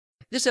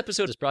This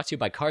episode is brought to you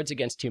by Cards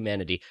Against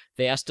Humanity.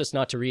 They asked us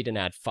not to read an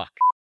ad. Fuck.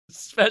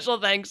 Special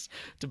thanks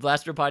to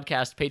Blastro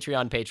Podcast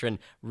Patreon patron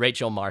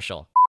Rachel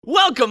Marshall.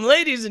 Welcome,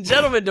 ladies and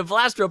gentlemen, to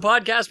Blastro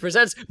Podcast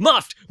presents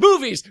Muffed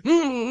Movies.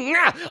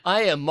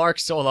 I am Mark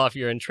Soloff,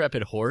 your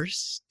intrepid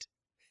host.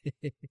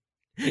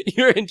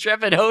 Your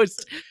intrepid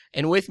host.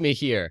 And with me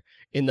here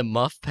in the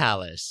Muff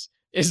Palace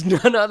is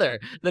none other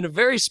than a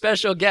very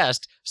special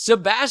guest,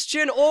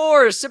 Sebastian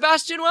Orr.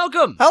 Sebastian,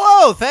 welcome.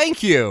 Hello,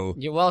 thank you.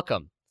 You're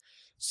welcome.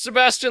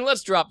 Sebastian,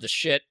 let's drop the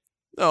shit.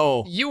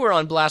 Oh, You were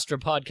on Blaster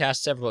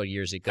Podcast several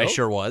years ago. I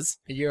sure was.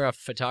 You're a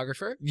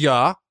photographer,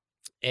 Yeah,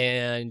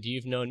 and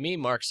you've known me,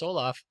 Mark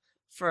Soloff,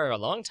 for a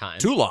long time.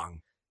 too long.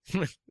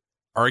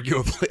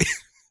 Arguably.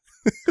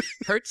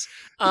 Hurts.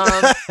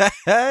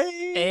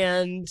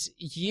 And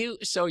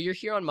you're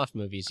here on Muff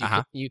Movies.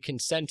 You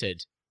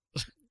consented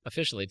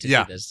officially to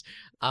do this.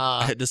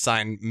 I had to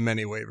sign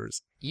many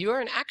waivers. You are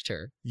an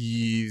actor.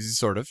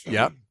 Sort of,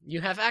 yeah.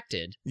 You have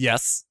acted.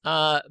 Yes.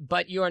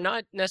 But you are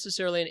not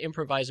necessarily an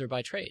improviser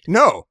by trade.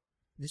 No,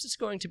 This is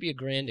going to be a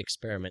grand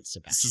experiment,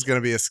 Sebastian. this is going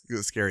to be a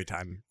scary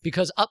time.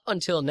 Because up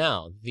until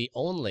now, the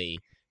only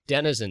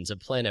denizens of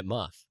Planet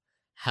Muff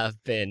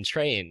have been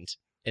trained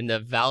in the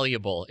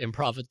valuable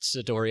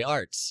improvisatory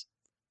arts.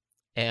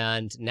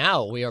 And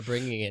now we are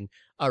bringing in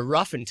a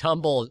rough and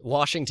tumble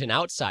Washington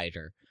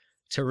outsider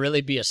to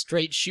really be a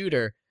straight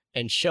shooter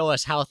and show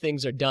us how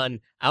things are done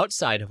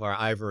outside of our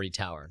ivory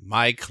tower.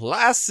 My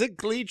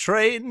classically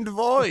trained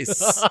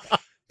voice.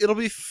 It'll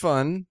be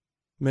fun,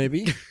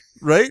 maybe,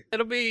 right?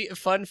 It'll be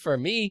fun for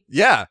me,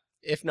 Yeah.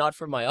 if not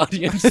for my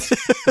audience.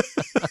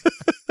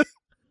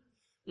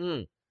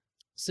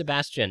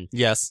 Sebastian,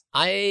 Yes.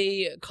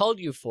 I called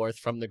you forth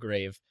from the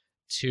grave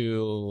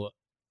to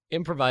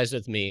improvise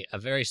with me a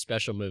very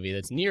special movie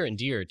that's near and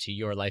dear to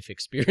your life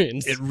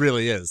experience. It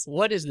really is.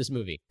 What is this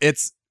movie?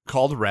 It's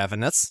called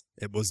Ravenous.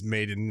 It was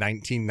made in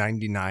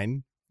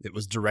 1999. It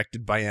was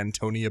directed by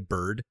Antonia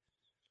Bird.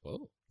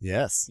 Whoa,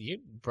 Yes. you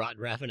brought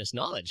ravenous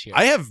knowledge here.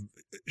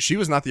 She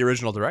was not the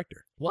original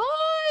director. What?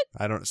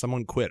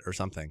 Someone quit or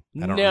something.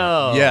 I don't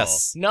No. remember.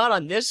 Yes. Not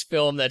on this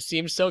film that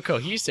seems so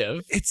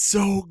cohesive. It's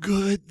so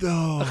good,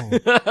 though.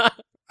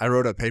 I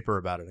wrote a paper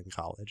about it in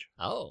college.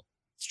 Oh,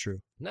 It's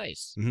true.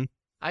 nice. Mhm.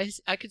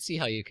 I could see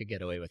how you could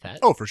get away with that.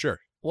 Oh, for sure.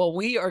 Well,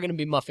 we are going to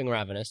be muffing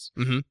Ravenous.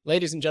 Mm-hmm.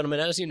 Ladies and gentlemen,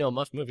 as you know,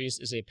 Muff Movies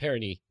is a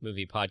parody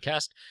movie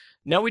podcast.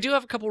 Now, we do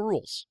have a couple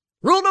rules.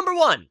 Rule number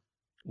 1,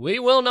 we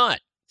will not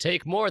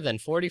take more than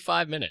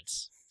 45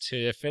 minutes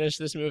to finish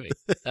this movie.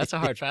 That's a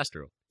hard, fast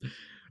rule.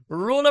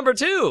 Rule number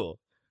 2,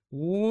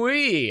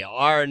 we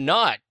are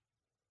not...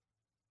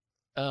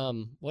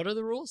 what are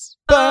the rules?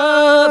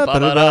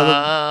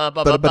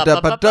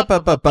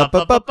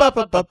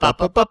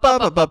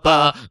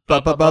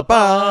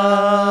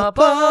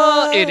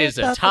 It is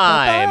a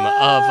time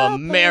of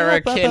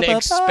American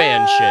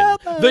expansion.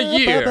 The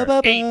year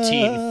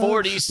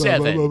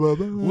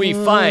 1847. We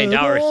find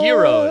our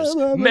heroes,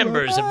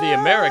 members of the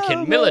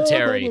American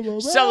military,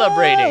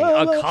 celebrating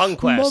a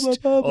conquest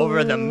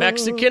over the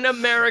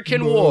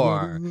Mexican-American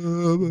War.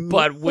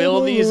 But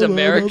will these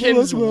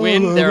Americans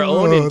win their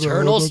own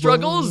internal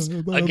struggles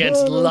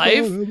against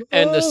life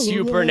and the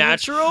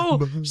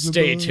supernatural?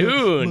 Stay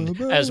tuned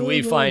as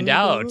we find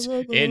out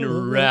in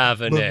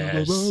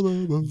Ravenous,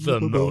 the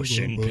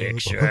motion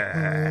picture.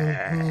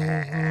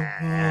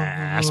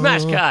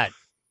 Smash cut!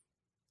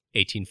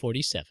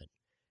 1847.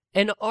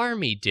 An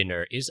army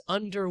dinner is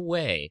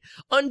underway.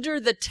 Under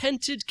the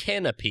tented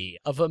canopy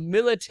of a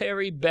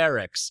military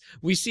barracks,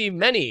 we see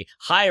many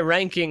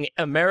high-ranking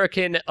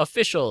American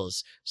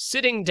officials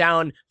sitting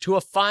down to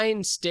a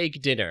fine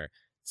steak dinner.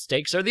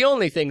 Steaks are the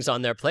only things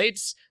on their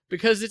plates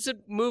because it's a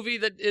movie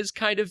that is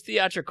kind of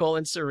theatrical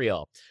and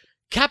surreal.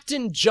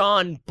 Captain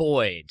John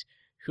Boyd,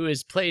 who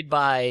is played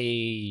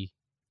by...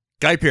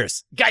 Guy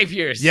Pearce. Guy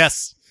Pearce.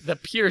 Yes. The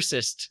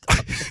Pearcist.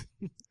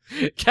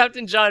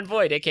 Captain John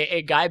Boyd,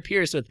 a.k.a. Guy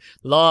Pearce with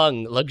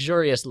long,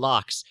 luxurious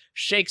locks,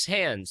 shakes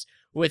hands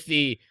with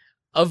the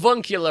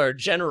avuncular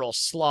General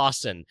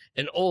Slauson,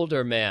 an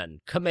older man,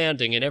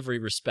 commanding in every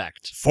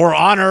respect. For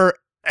honor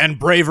and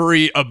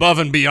bravery above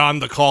and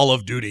beyond the call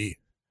of duty,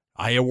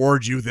 I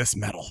award you this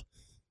medal.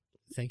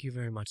 Thank you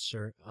very much,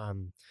 sir.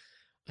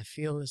 I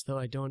feel as though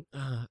I don't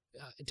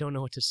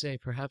know what to say,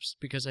 perhaps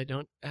because I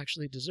don't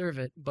actually deserve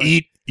it, but...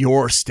 Eat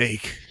your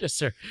steak. Yes,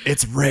 sir.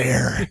 It's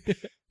rare.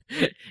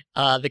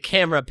 The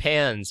camera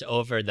pans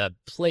over the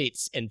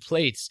plates and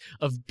plates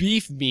of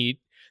beef meat,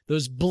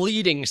 those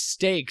bleeding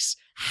steaks,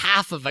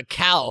 half of a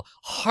cow,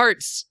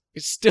 hearts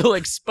still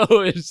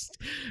exposed.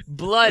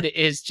 Blood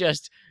is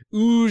just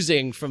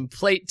oozing from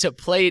plate to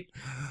plate.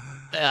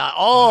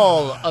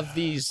 All of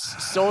these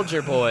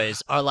soldier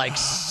boys are like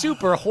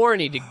super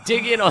horny to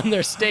dig in on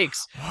their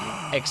steaks,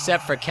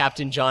 except for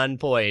Captain John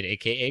Boyd,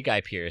 a.k.a.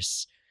 Guy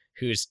Pearce,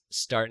 who's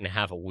starting to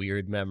have a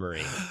weird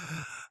memory.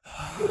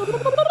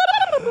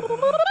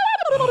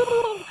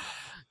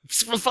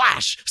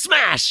 Flash,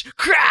 smash,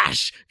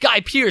 crash!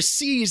 Guy Pearce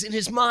sees in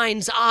his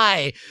mind's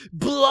eye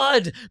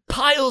blood,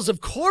 piles of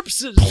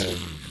corpses,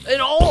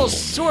 and all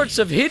sorts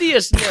of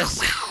hideousness.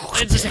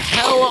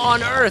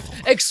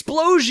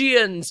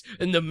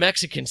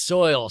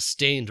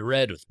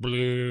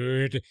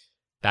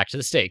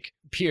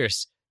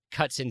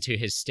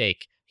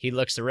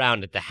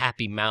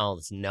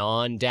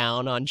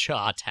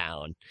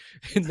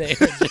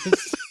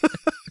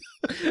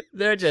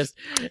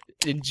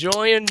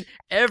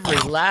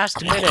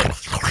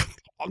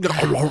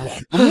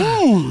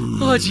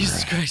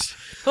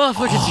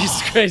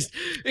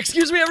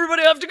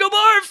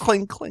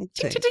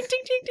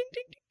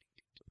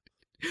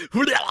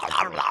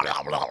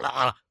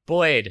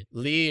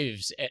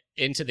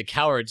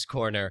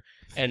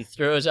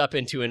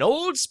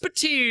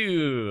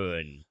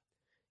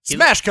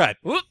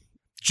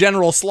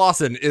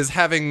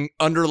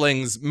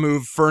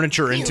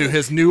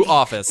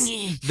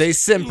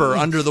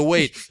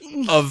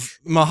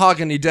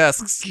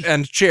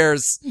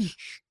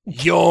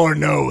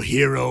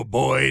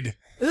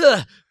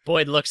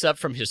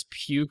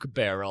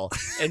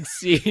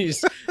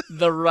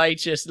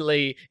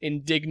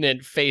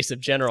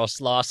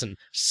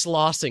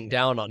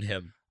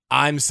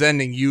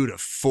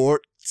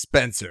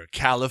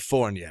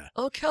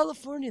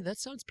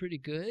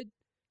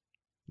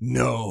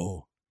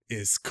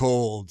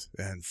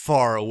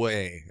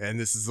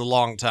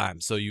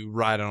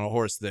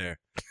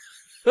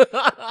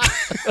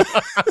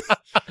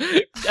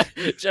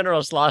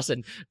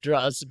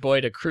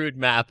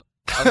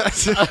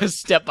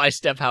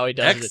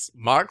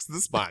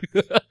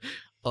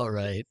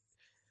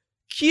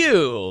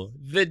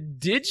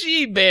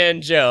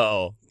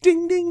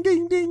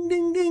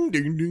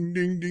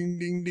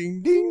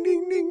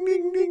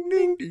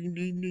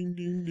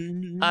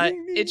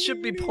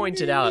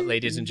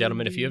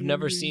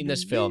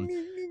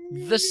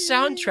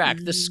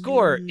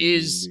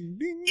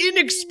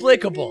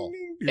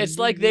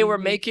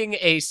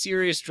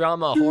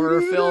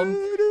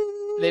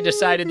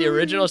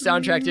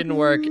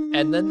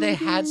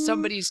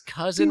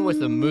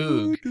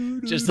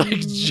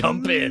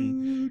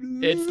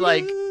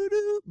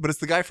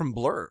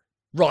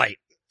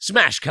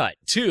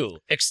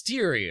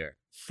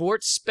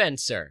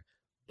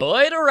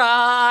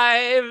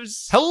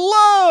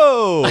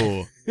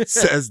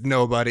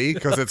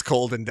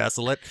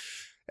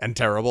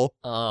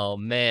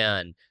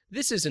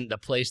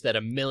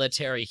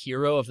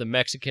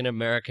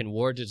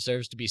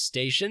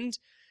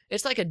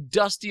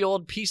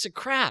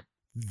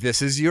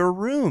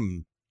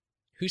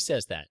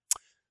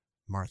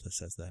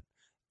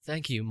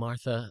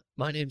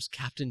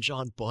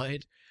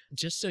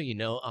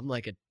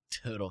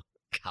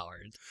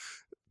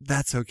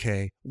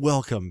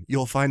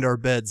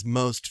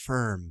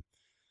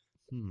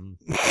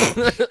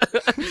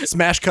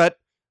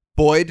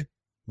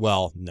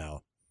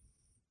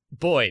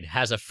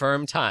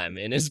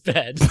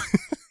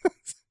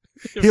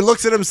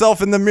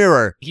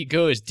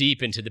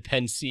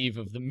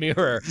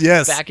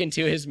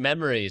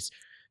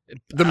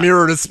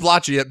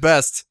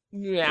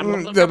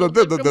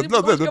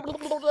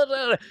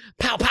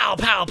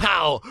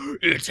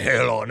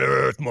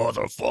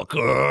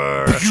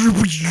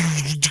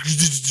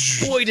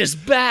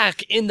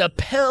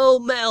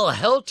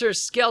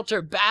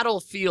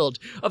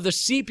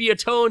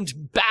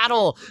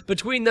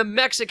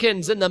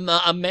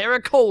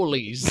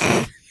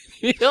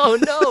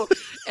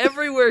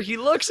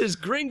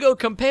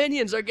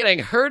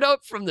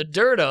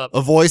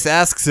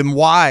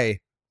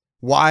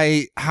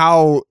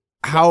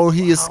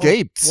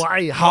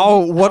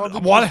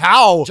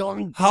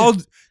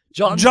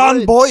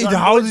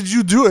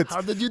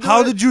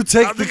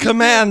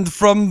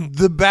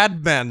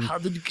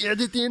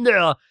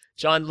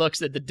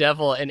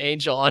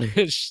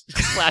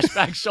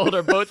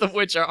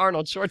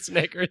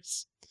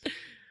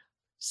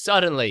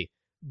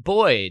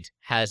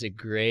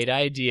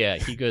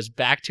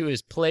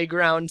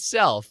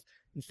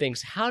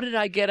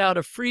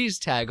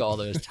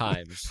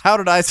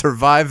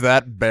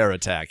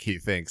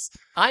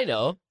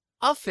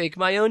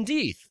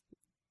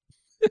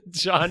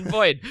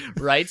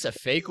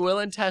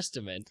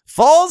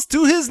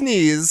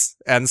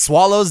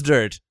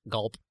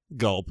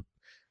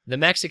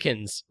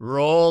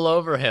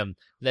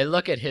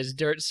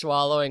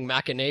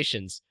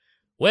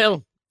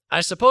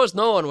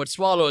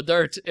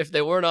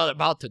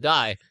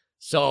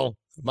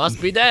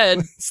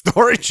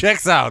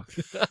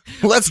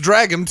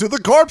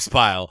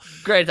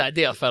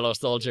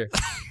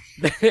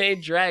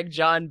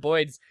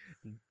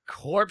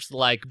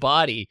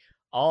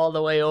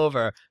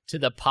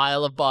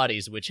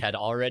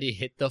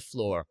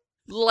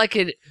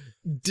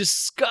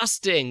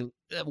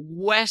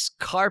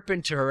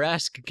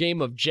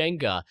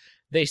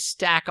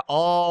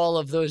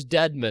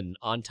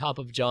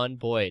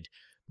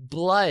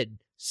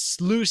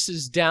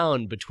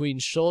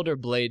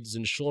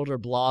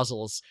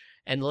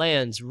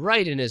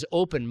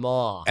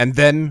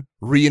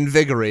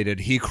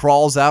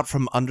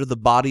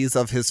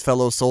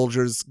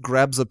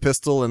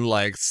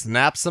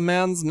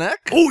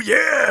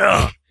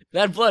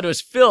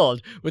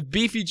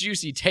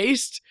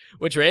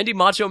 which Randy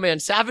Macho Man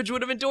Savage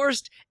would have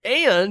endorsed,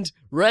 and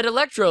red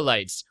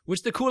electrolytes,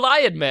 which the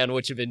Cool-Eyed Man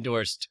would have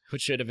endorsed,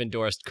 could have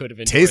endorsed.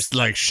 Tastes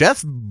like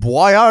Chef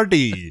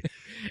Boyardee.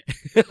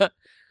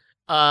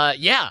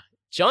 Yeah.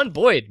 John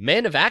Boyd,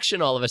 man of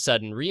action all of a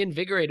sudden,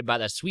 reinvigorated by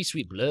that sweet,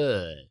 sweet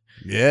blood.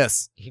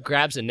 Yes. He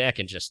grabs a neck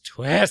and just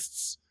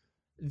twists.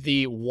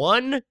 The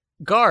one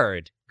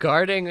guard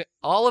guarding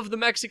all of the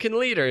Mexican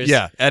leaders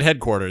Yeah, at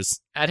headquarters.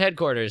 at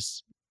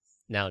headquarters,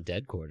 now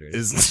dead quarters,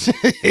 Is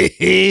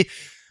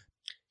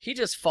he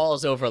just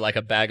falls over like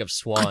a bag of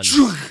swans.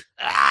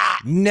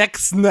 neck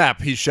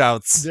snap, he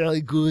shouts. Very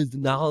good.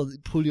 Now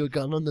pull your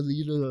gun on the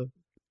leader.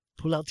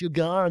 Pull out your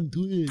gun.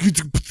 Do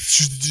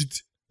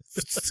it.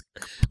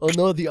 Oh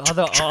no, the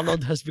other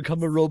Arnold has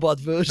become a robot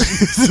version.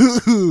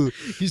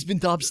 He's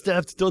been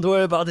top-stepped. Don't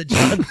worry about it,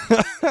 John.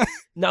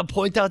 Now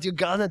point out your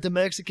gun at the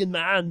Mexican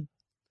man.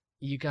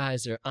 You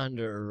guys are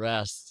under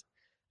arrest.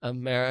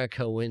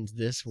 America wins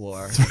this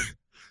war.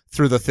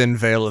 Through the thin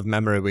veil of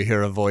memory, we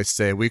hear a voice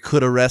say, "We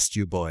could arrest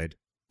you, Boyd.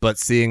 But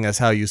seeing as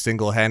how you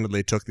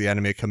single-handedly took the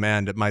enemy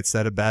command, it might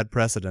set a bad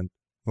precedent.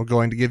 We're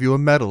going to give you a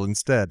medal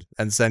instead,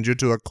 and send you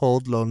to a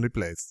cold, lonely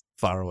place,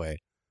 far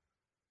away."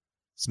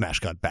 Smash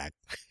cut back.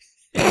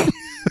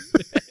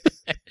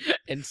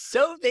 And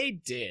so they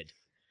did.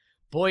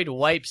 Boyd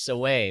wipes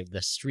away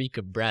the streak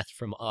of breath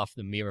from off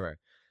the mirror.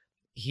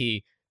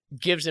 He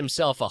gives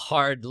himself a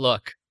hard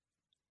look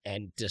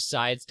and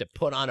decides to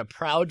put on a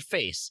proud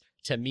face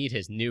to meet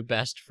his new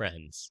best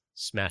friends.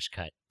 Smash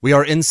cut. We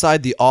are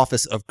inside the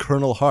office of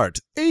Colonel Hart,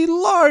 a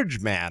large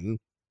man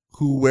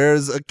who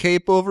wears a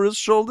cape over his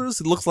shoulders.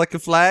 It looks like a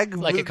flag.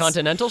 Like a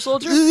continental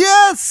soldier?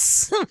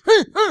 Yes!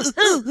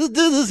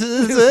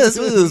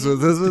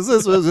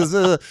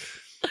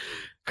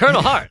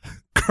 Colonel Hart.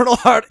 Colonel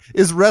Hart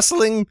is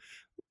wrestling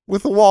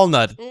with a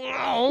walnut.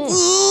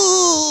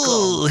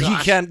 Oh, He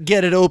gosh. can't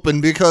get it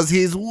open because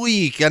he's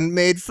weak and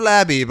made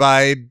flabby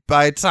by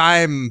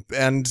time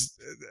and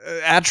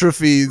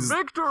atrophies.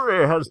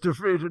 Victory has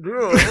defeated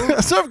you,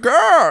 Of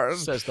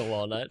course. says the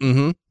walnut.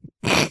 Mm-hmm.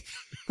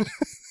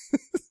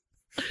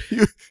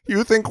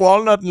 You think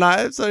walnut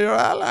knives are your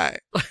ally?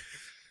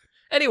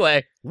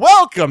 Anyway.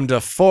 Welcome to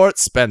Fort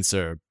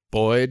Spencer,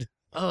 Boyd.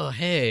 Oh,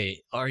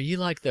 hey. Are you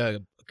like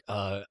the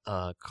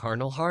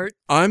Colonel Hart?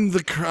 I'm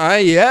the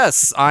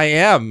yes, I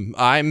am.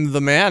 I'm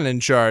the man in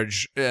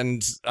charge,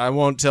 and I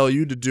won't tell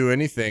you to do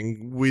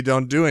anything. We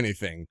don't do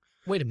anything.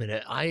 Wait a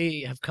minute.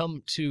 I have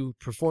come to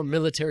perform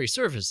military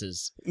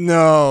services.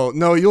 No,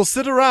 you'll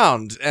sit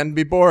around and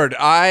be bored.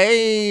 I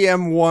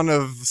am one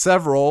of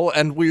several,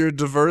 and we're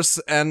diverse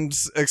and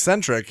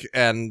eccentric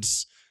and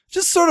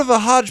just sort of a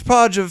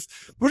hodgepodge of.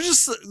 We're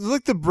just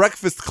like the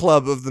Breakfast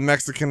Club of the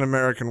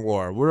Mexican-American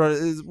War.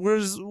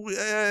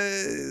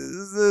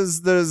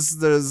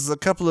 There's a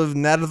couple of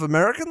Native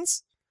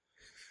Americans,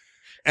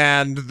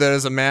 and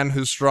there's a man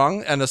who's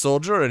strong and a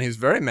soldier, and he's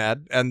very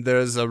mad, and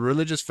there's a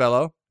religious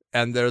fellow,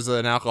 and there's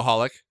an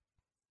alcoholic,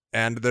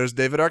 and there's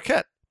David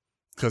Arquette,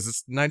 because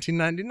it's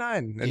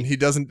 1999, and he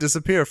doesn't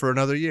disappear for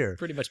another year.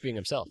 Pretty much being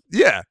himself.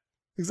 Yeah,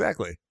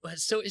 exactly.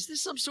 So is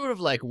this some sort of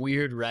like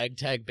weird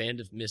ragtag band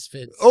of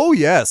misfits? Oh,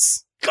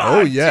 yes.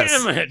 God yes.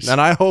 damn it! And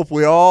I hope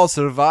we all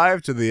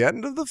survive to the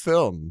end of the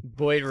film.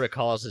 Boyd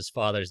recalls his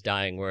father's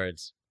dying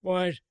words.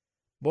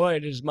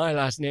 Boyd is my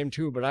last name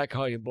too, but I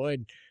call you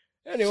Boyd.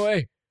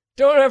 Anyway,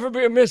 don't ever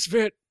be a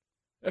misfit.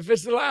 If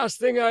it's the last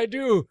thing I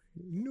do,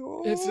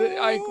 No.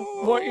 I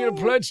want you to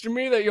pledge to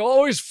me that you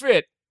always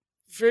fit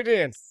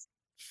in.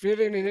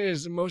 Fit in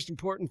is the most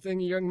important thing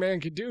a young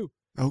man could do.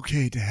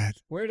 Okay, Dad.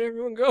 Where'd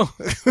everyone go?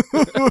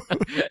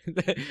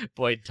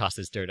 Boyd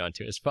tosses dirt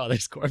onto his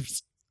father's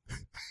corpse.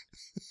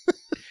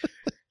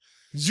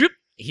 Zoop!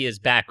 He is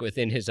back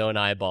within his own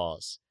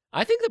eyeballs.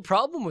 I think the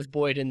problem with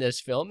Boyd in this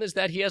film is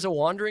that he has a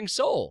wandering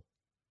soul.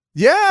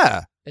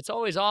 Yeah. It's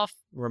always off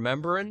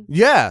remembering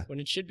Yeah. when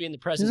it should be in the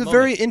present He's a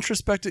moment. very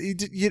introspective.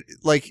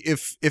 Like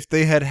if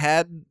they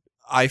had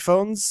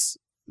iPhones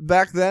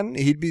back then,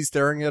 he'd be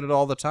staring at it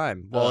all the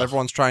time while Ugh.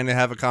 everyone's trying to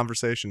have a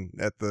conversation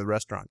at the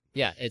restaurant.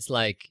 Yeah, it's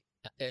like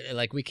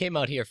we came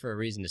out here for a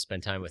reason to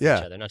spend time with Yeah.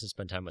 each other, not to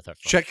spend time with our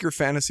phone. Check your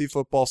fantasy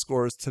football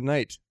scores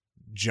tonight,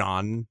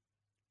 John.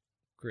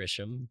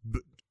 Grisham.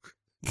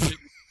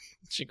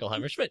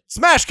 Schickelheimer Schmidt.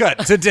 Smash cut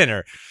to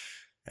dinner.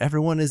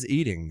 Everyone is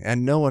eating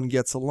and no one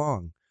gets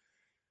along.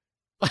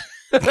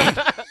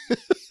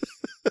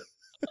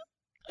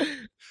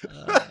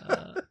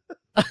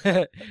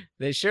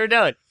 They sure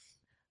don't.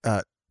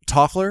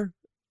 Toffler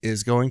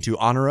is going to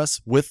honor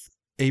us with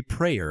a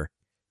prayer.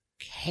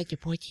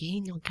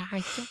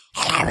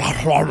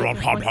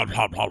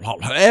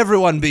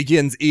 Everyone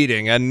begins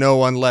eating and no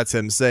one lets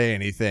him say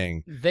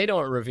anything. They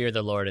don't revere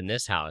the Lord in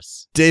this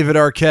house. David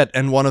Arquette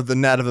and one of the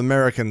Native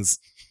Americans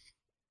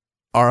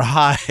are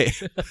high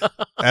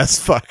as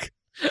fuck.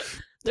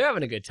 They're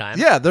having a good time.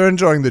 Yeah, they're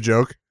enjoying the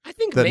joke I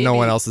think that maybe no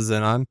one else is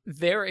in on.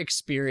 their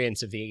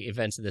experience of the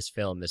events of this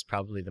film is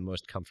probably the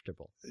most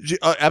comfortable.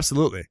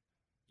 Absolutely.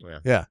 Yeah.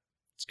 Yeah.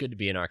 It's good to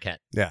be an Arquette.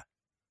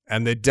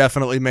 And they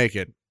definitely make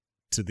it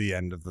to the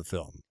end of the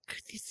film.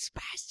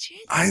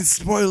 Sebastian.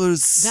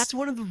 Spoilers. That's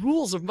one of the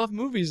rules of Muff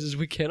Movies is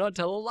we cannot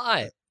tell a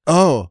lie.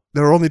 Oh,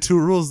 there were only 2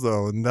 rules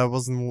though, and that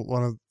wasn't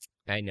one of.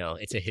 I know,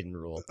 it's a hidden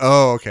rule.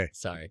 Oh, okay.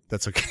 Sorry.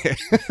 That's okay.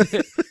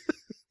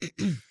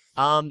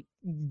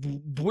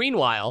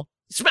 Meanwhile,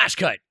 smash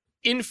cut.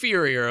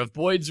 Inferior of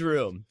Boyd's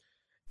room.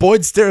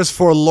 Boyd stares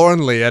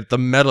forlornly at the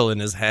medal in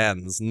his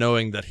hands,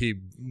 knowing that he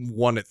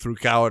won it through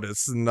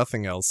cowardice and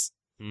nothing else.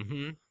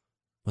 Mm-hmm.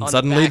 And On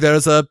suddenly the back-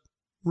 there's a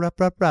rap,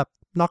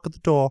 knock at the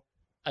door.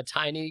 A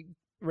tiny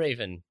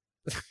raven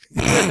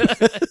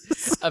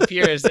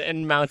appears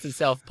and mounts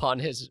itself upon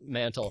his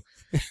mantle,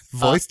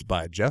 Voiced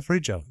by Jeffrey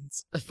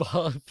Jones.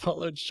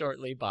 followed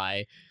shortly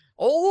by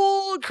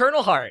old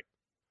Colonel Hart.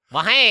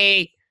 Well,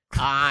 hey,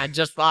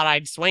 just thought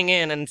I'd swing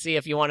in and see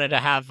if you wanted to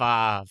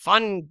have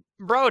fun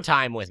bro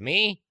time with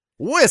me.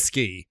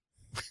 Whiskey!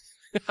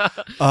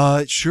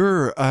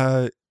 Sure.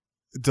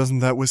 Doesn't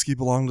that whiskey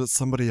belong to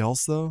somebody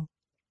else, though?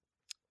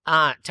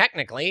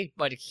 Technically,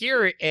 but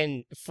here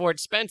in Fort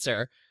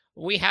Spencer,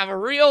 we have a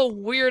real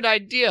weird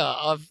idea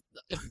of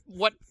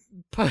what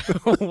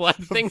what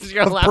things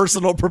you're Of allowed.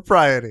 personal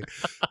propriety.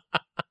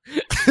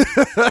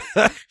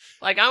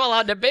 Like, I'm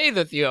allowed to bathe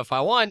with you if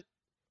I want,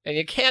 and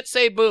you can't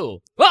say boo.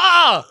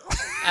 Ah!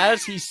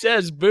 As he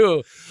says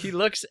boo, he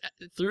looks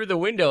through the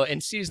window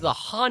and sees the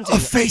haunting A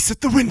face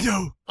at the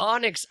window!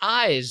 onyx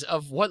eyes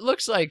of what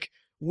looks like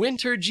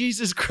Winter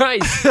Jesus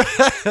Christ.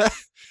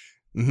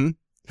 Mm-hmm.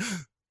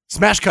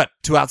 Smash cut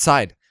to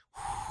outside.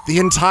 The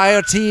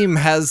entire team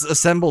has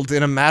assembled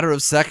in a matter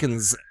of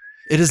seconds.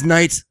 It is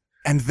night,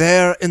 and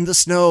there in the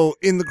snow,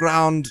 in the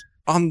ground,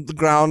 on the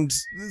ground,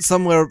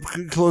 somewhere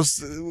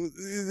close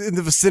in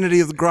the vicinity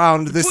of the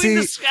ground, they Between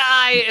the see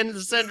sky and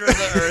the center of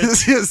the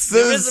earth, yes,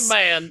 there is a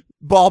man.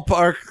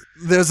 ballpark.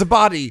 There's a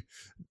body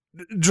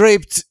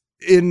draped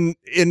in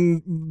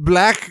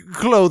black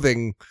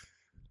clothing.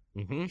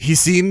 Mm-hmm. He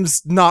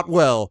seems not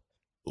well.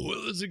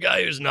 Well, there's a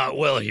guy who's not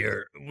well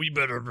here. We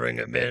better bring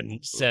him in,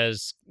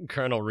 says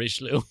Colonel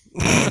Richelieu.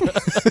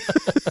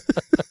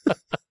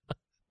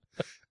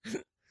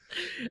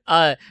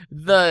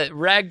 The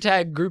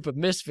ragtag group of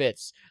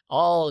misfits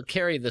all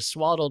carry the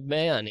swaddled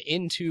man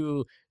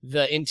into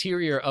the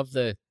interior of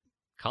the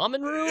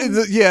common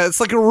room? Yeah, it's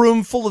like a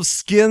room full of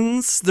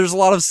skins. There's a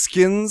lot of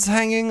skins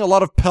hanging, a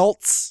lot of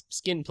pelts.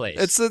 Skin place.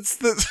 It's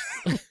the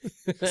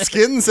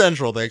Skin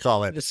Central, they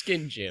call it. the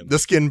skin gym. The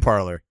skin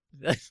parlor.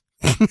 The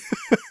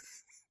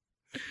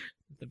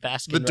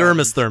Baskin The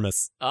dermis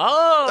thermos.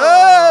 Oh!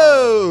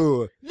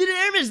 Oh! The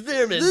dermis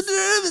thermos! The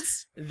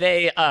dermis!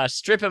 They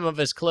strip him of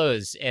his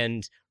clothes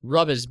and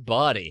rub his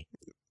body.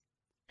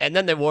 And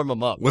then they warm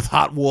him up. With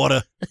hot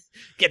water.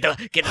 Get the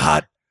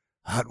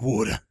Hot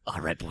water. All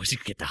right, boys, you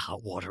get the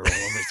hot water all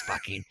over his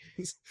fucking,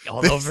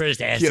 all over his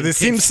ass. Yeah, and they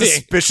seem tits thing.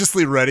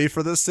 suspiciously ready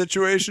for this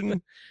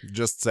situation.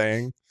 Just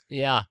saying.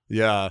 Yeah,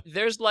 Yeah.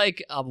 there's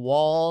like a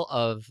wall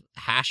of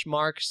hash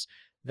marks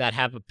that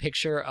have a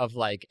picture of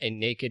like a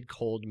naked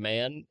cold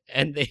man,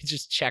 and they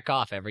just check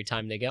off every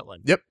time they get one.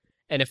 Yep.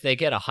 And if they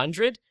get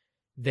 100,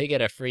 they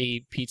get a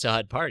free Pizza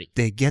Hut party.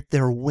 They get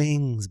their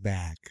wings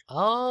back.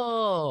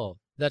 Oh,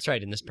 that's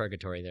right. In this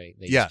purgatory, they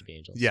Yeah. used to be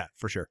angels. Yeah,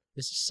 for sure.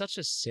 This is such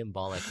a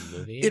symbolic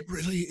movie. It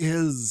really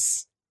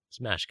is.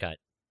 Smash cut.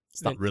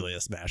 It's not really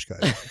a smash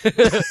cut.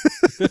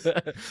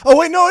 Oh,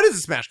 wait, no, it is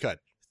a smash cut.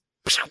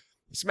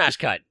 Smash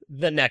cut.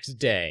 The next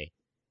day,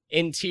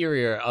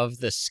 interior of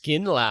the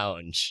Skin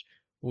Lounge,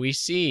 we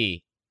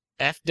see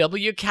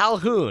F.W.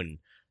 Calhoun,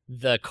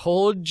 the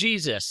cold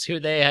Jesus who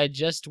they had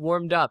just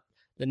warmed up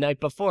the night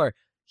before.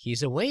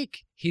 He's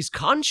awake. He's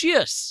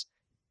conscious.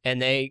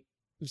 And they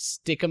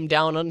stick him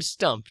down on a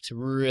stump to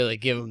really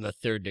give him the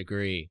 3rd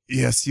degree.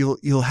 Yes,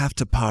 you'll have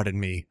to pardon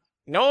me.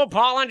 No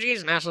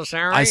apologies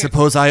necessary. I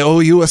suppose I owe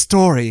you a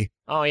story.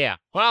 Oh, yeah.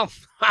 Well,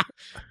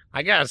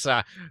 I guess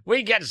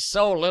we get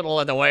so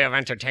little in the way of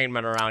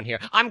entertainment around here.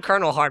 I'm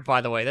Colonel Hart,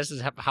 by the way. This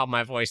is how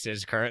my voice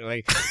is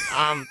currently.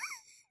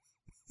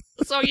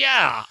 So,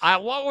 yeah,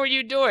 what were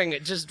you doing?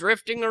 Just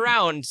drifting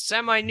around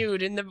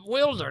semi-nude in the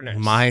wilderness?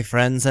 My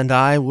friends and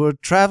I were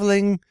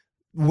traveling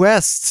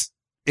west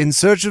in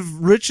search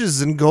of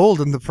riches and gold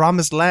in the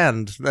promised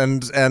land.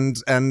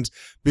 And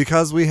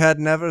because we had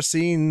never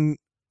seen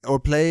or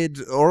played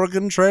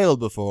Oregon Trail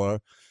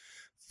before,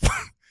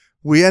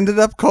 we ended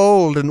up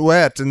cold and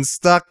wet and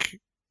stuck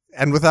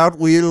and without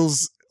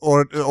wheels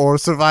or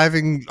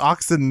surviving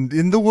oxen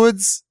in the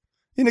woods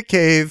in a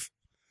cave.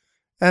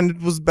 And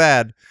it was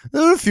bad.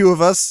 There were a few of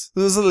us.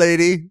 There was a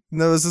lady. And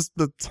there was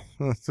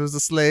a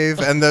slave,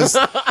 and there's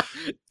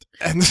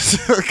and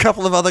a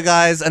couple of other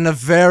guys, and a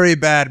very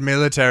bad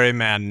military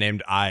man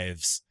named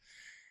Ives.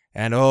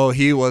 And oh,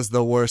 he was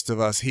the worst of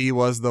us. He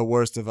was the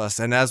worst of us.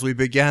 And as we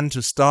began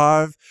to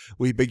starve,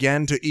 we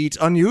began to eat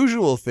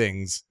unusual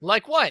things.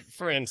 Like what,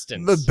 for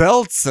instance? The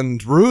belts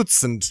and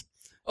roots and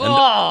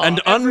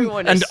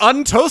everyone is-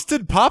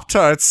 untoasted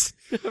Pop-Tarts.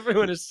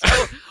 Everyone is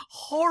so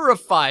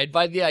horrified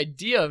by the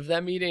idea of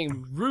them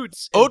eating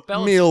roots. And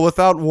Oatmeal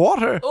without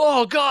water.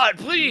 Oh God!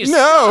 Please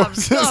No.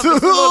 stop! It's the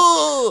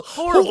most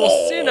horrible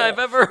sin I've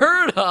ever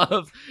heard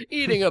of.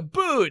 Eating a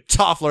boot.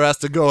 Toffler has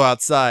to go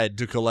outside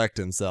to collect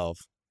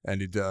himself,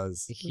 and he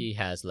does. He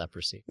has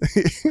leprosy.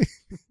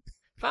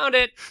 Found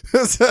it.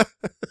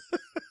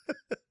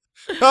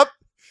 Up,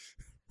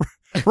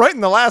 right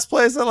in the last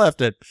place I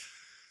left it.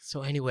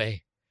 So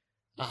anyway,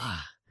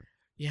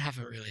 you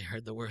haven't really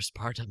heard the worst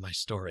part of my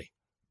story.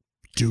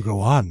 Do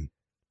go on.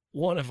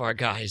 One of our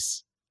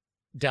guys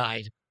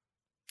died,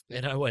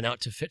 and I went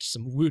out to fetch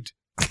some wood.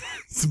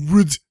 Some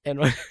wood.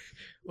 And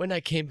when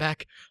I came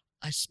back,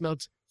 I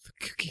smelled the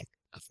cooking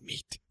of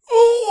meat.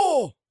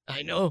 Oh!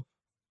 I know.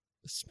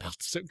 It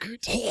smelled so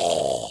good.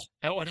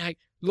 And when I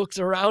looked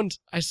around,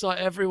 I saw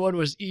everyone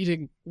was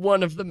eating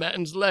one of the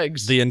man's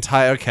legs. The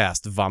entire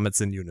cast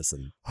vomits in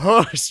unison.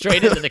 Oh,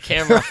 straight into the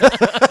camera.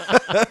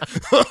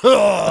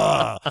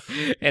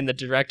 And the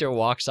director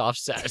walks off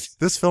set.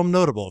 This film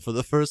notable for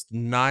the first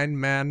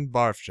 9-man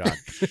barf shot.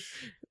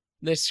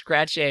 They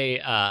scratch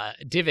a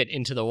divot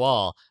into the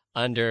wall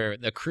under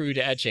the crude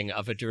etching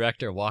of a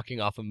director walking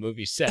off a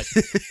movie set.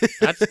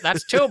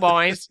 That's 2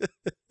 boys.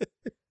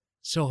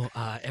 So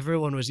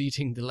everyone was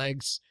eating the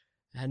legs,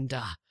 and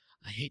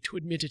I hate to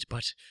admit it,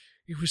 but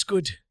it was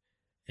good.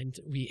 And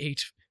we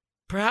ate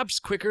perhaps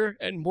quicker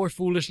and more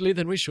foolishly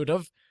than we should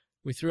have.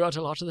 We threw out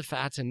a lot of the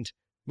fat and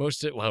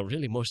most of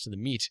the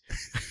meat.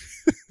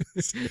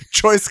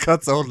 Choice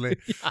cuts only.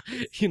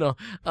 Yeah,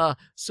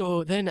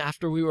 so then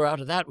after we were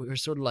out of that, we were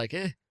sort of like,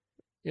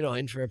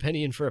 in for a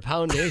penny, in for a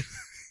pound, eh?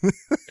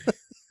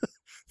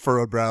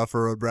 Furrowed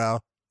brow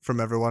from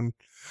everyone.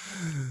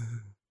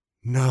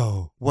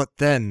 No. What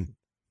then?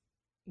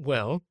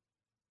 Well,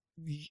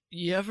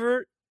 you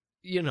ever,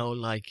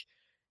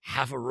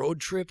 have a road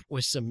trip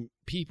with some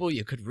people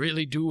you could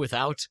really do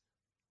without?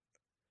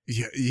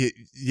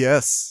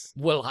 Yes.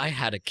 Well, I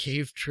had a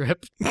cave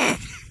trip.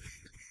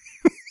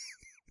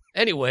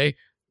 Anyway,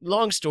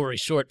 long story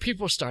short,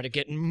 people started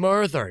getting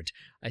murdered.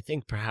 I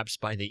think perhaps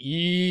by the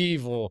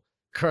evil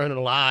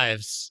Colonel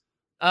Ives.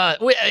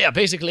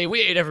 Basically,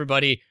 we ate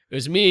everybody. It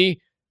was me,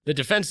 the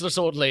defenseless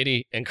old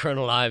lady, and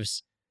Colonel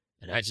Ives.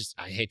 And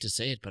I hate to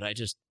say it, but I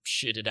just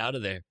shitted out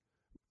of there.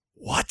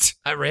 What?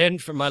 I ran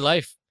for my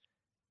life,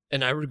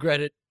 and I regret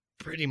it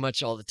pretty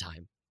much all the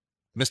time.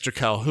 Mr.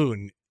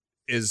 Calhoun,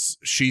 is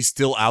she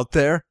still out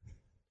there?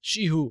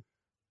 She who?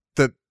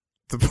 The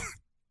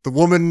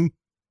woman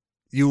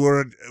you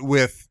were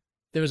with.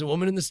 There was a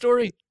woman in the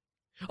story?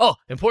 Oh,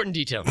 important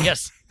detail.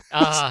 Yes.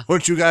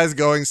 Weren't you guys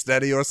going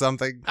steady or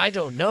something? I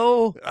don't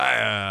know.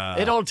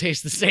 It all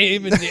tastes the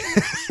same.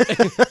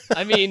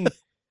 I mean,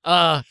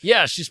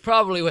 yeah, she's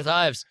probably with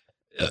Ives.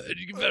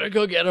 You better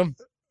go get him.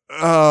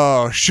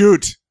 Oh,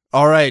 shoot.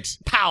 All right.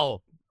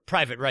 Pow!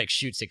 Private Reich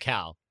shoots a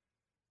cow.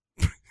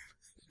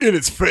 In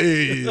its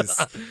face.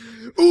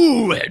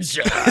 Ooh,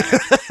 headshot.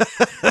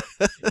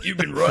 You've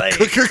been right.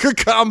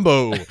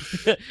 Combo.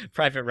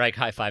 Private Reich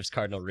high fives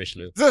Cardinal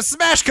Richelieu. The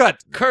smash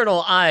cut.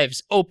 Colonel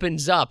Ives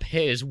opens up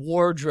his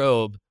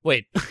wardrobe.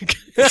 Wait.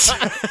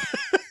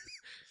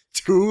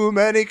 Too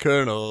many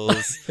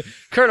colonels.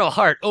 Colonel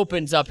Hart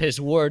opens up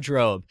his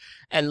wardrobe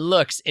and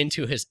looks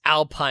into his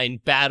Alpine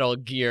battle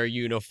gear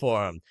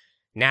uniform.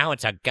 Now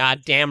it's a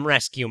goddamn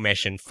rescue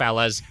mission,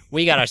 fellas.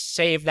 We gotta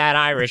save that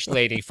Irish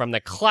lady from the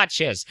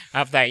clutches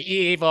of the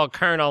evil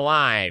Colonel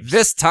Ives.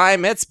 This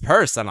time it's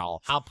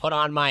personal. I'll put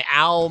on my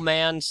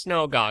Owlman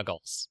snow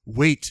goggles.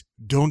 Wait,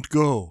 don't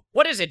go.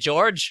 What is it,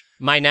 George?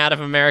 My Native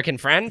American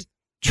friend?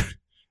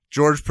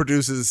 George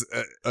produces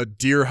a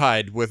deer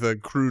hide with a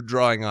crude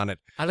drawing on it.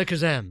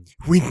 Alakazam.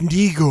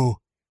 Wendigo.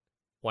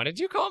 What did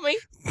you call me?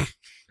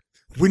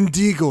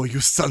 Wendigo, you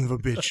son of a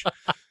bitch.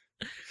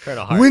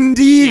 Colonel Hart.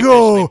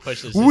 Wendigo!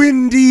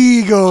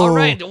 Wendigo! All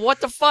right, what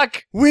the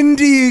fuck?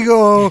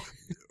 Wendigo!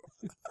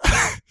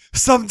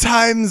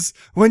 Sometimes,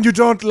 when you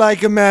don't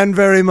like a man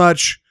very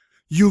much,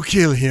 you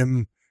kill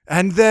him.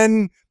 And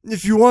then,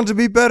 if you want to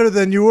be better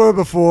than you were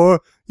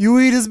before, you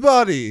eat his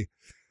body.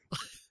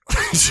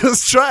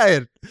 Just try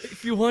it.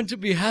 If you want to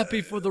be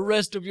happy for the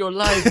rest of your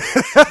life,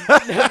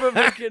 never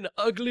make an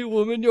ugly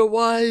woman your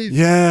wife.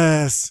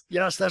 Yes.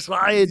 Yes, that's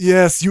right.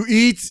 Yes, you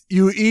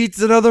eat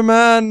another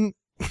man.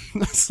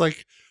 That's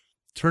like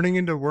turning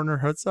into Werner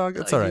Herzog.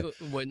 It's all right.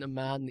 When a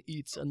man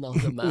eats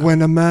another man.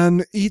 When a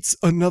man eats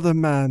another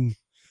man.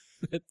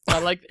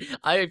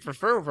 I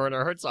prefer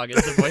Werner Herzog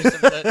as the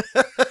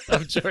voice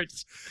of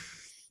George.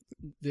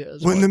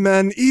 When the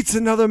man eats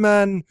another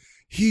man,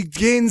 he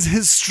gains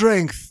his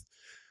strength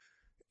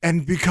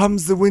and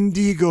becomes the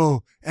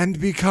Wendigo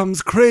and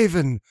becomes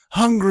craven,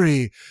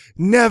 hungry,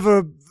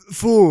 never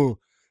full.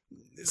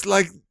 It's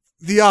like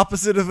the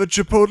opposite of a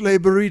Chipotle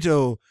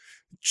burrito.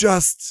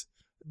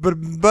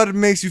 But it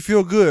makes you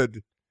feel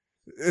good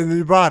in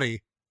your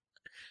body.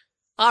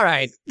 All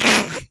right.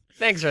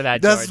 Thanks for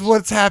that, That's George.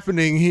 what's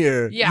happening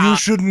here. Yeah. You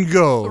shouldn't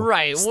go.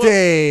 Right.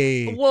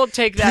 Stay. We'll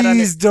take that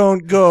Please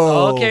don't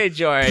go. Okay,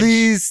 George.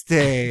 Please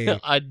stay.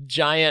 A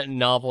giant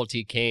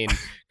novelty cane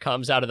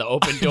comes out of the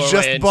open doorway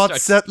Just and bought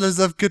starts, Settlers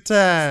of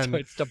Catan.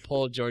 starts to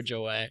pull George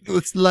away.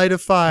 Let's light a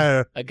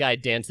fire. A guy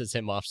dances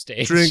him off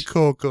stage. Drink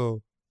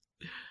cocoa.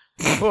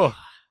 Whew.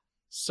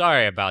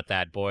 Sorry about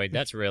that, Boyd.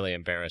 That's really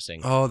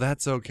embarrassing. Oh,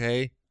 that's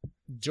okay.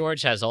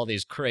 George has all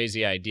these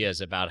crazy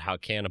ideas about how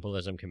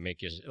cannibalism can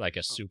make you like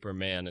a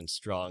Superman and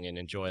strong and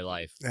enjoy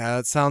life. Yeah,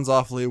 that sounds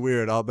awfully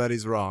weird. I'll bet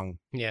he's wrong.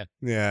 Yeah.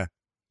 Yeah.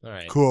 All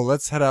right. Cool.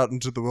 Let's head out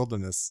into the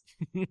wilderness.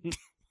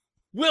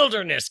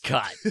 Wilderness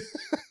cut.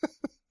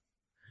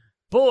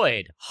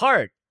 Boyd,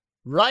 Hart,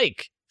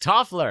 Reich,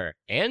 Toffler,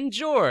 and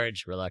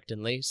George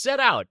reluctantly set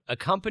out,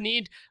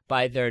 accompanied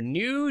by their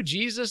new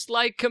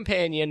Jesus-like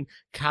companion,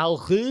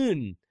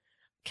 Calhoun.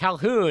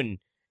 Calhoun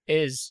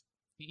is,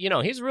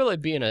 he's really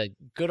being a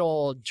good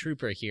old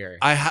trooper here.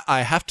 I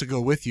have to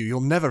go with you.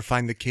 You'll never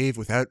find the cave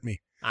without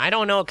me. I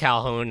don't know,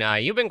 Calhoun.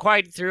 You've been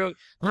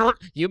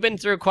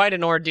through quite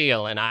an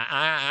ordeal, and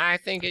I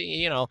think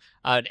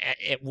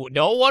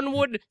no one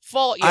would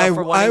fault you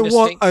for wanting to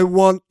stay. I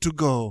want to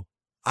go.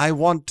 I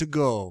want to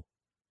go.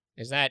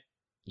 Is that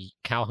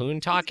Calhoun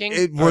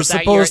talking? We're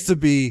supposed to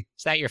be.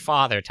 Is that your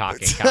father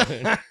talking,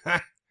 Calhoun?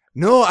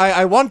 No,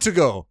 I want to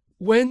go.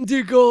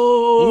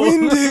 Wendigo!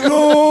 Wendigo!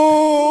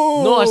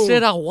 No, I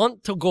said I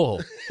want to go.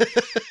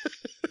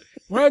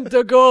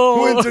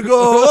 Wendigo! Wendigo!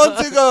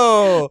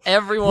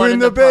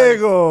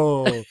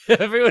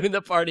 Everyone in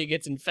the party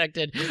gets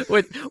infected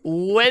with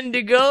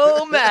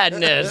Wendigo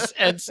madness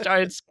and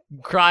starts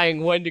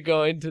crying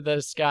Wendigo into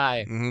the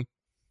sky. Mhm.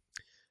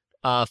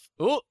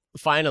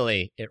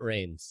 Finally, it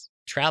rains.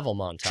 Travel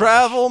montage.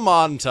 Travel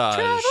montage.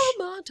 Travel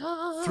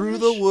montage. Through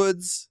the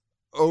woods,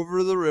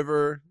 over the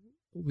river.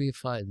 We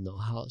find no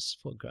house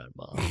for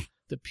Grandma.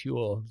 The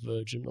pure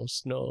virginal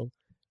snow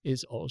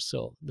is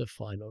also the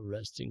final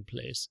resting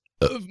place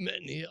of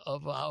many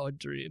of our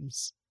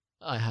dreams.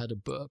 I had a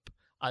burp.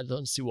 I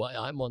don't see why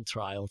I'm on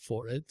trial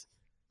for it.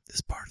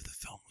 This part of the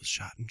film was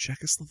shot in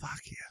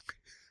Czechoslovakia.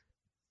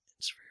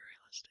 It's very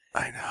realistic.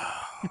 I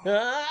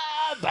know.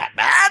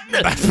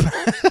 Batman!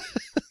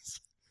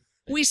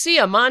 We see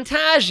a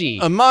montage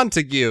A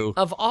Montague.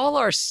 of all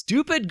our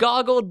stupid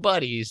goggled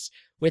buddies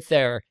with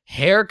their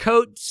hair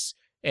coats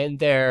and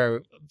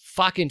their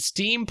fucking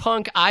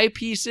steampunk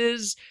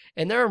eyepieces,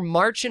 and they're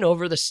marching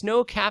over the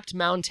snow-capped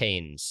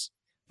mountains.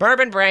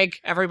 Bourbon break,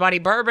 everybody,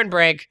 bourbon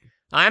break.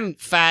 I'm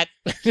fat.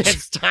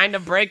 It's time to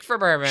break for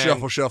bourbon.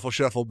 Shuffle, shuffle,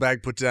 shuffle.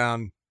 Bag put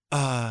down.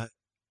 Do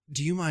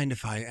you mind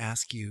if I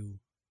ask you,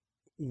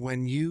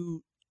 when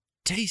you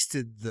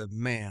tasted the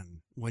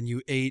man, when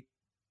you ate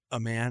a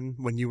man,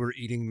 when you were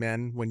eating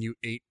men, when you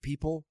ate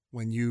people,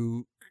 when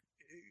you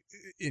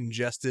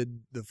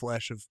ingested the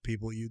flesh of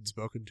people you'd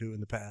spoken to in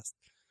the past,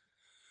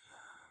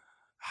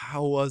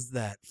 how was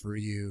that for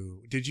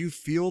you? Did you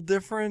feel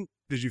different?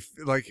 Did you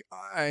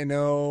I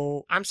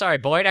know. I'm sorry,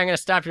 Boyd. I'm going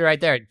to stop you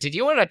right there. Did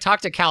you want to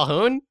talk to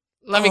Calhoun?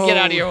 Let me get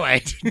out of your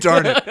way.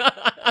 Darn it.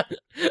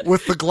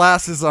 With the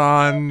glasses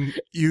on,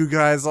 you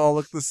guys all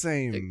look the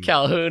same.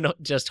 Calhoun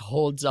just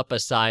holds up a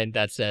sign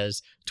that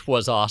says,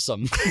 "'Twas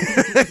awesome."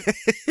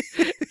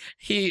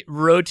 He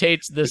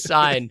rotates the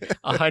sign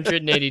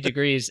 180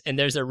 degrees, and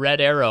there's a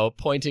red arrow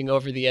pointing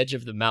over the edge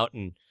of the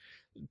mountain.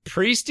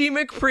 Priesty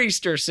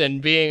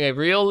McPriesterson, being a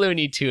real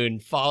Looney Tune,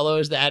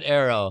 follows that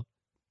arrow.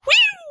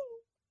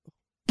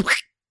 Whew!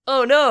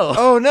 Oh no!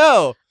 Oh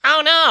no!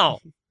 Oh no!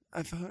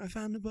 I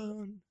found a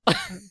bone.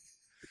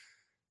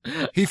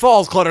 He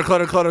falls. Clutter,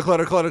 clutter, clutter,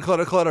 clutter, clutter,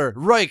 clutter, clutter.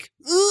 Reich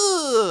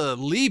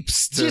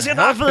leaps to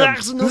help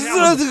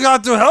him.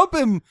 Got to help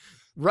him.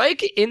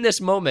 Reich, in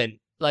this moment,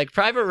 like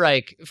Private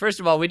Reich, first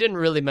of all, we didn't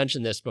really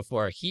mention this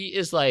before. He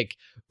is like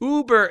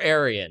uber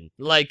Aryan.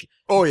 Like,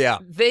 oh yeah,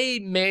 they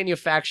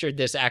manufactured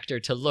this actor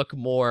to look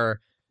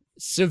more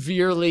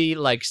severely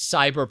like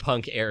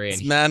cyberpunk Aryan.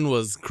 This man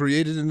was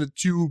created in a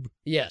tube.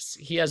 Yes,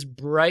 he has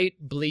bright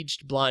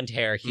bleached blonde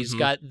hair. He's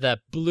got the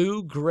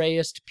blue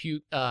grayest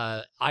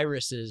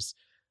irises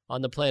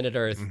on the planet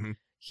Earth. Mm-hmm.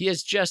 He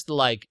is just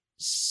like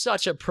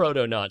such a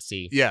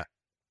proto-Nazi. Yeah,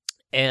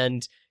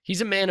 and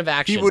he's a man of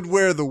action. He would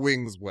wear the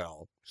wings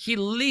well. He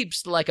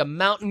leaps like a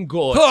mountain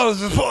goat over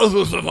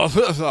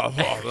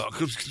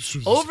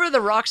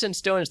the rocks and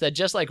stones that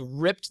just like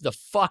ripped the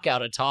fuck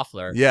out of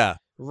Toffler. Yeah.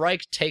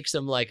 Reich takes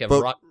him like a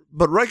rock.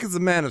 But Reich is a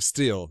man of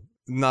steel,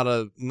 not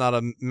a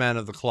man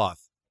of the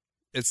cloth.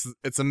 It's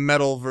a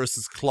metal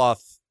versus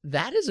cloth.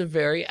 That is a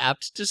very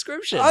apt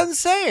description. I'm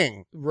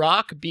saying.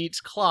 Rock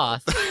beats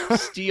cloth,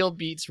 steel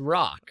beats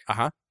rock.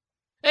 Uh-huh.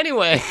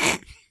 Anyway,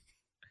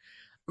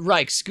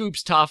 Reich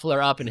scoops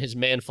Toffler up in his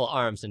manful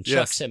arms and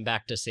chucks him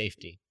back to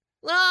safety.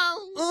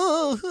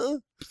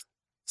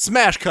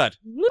 Smash cut.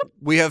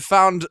 We have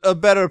found a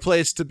better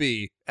place to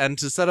be and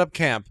to set up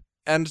camp,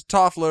 and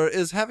Toffler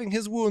is having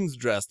his wounds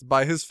dressed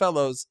by his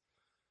fellows.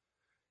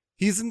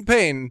 He's in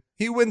pain.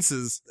 He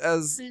winces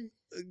as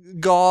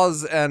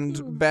gauze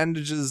and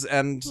bandages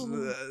and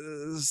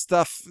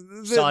stuff.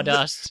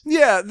 Sawdust.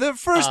 Yeah, the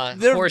first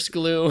Horse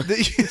glue.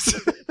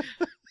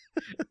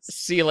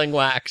 Sealing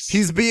wax.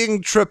 He's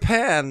being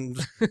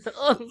trepanned.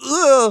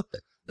 Ugh.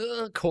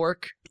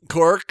 Cork.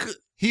 Cork.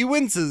 He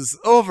winces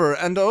over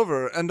and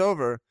over and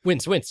over.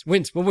 Wince.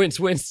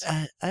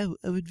 I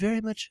would very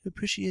much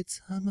appreciate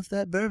some of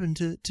that bourbon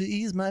to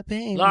ease my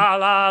pain. La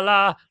la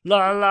la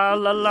la la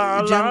la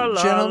la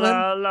Gentlemen,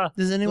 la la.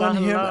 Does anyone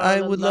La, here? la, I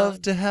la, would la.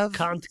 love to have.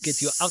 Can't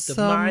get you out of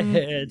some my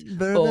head.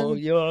 Bourbon. Oh,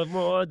 you're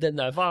more than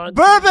I want.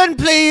 Bourbon,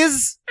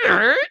 please.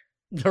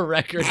 The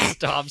record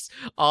stops.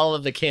 All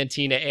of the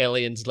Cantina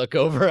aliens look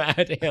over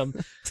at him.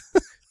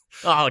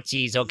 Oh,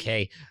 geez,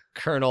 okay.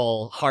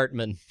 Colonel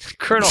Hartman.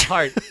 Colonel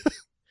Hart.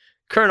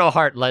 Colonel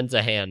Hart lends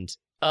a hand.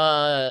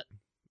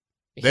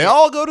 They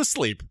all go to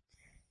sleep.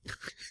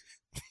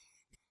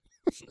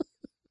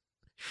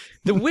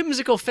 The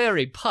whimsical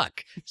fairy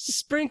Puck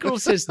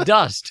sprinkles his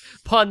dust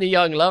upon the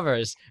young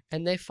lovers,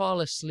 and they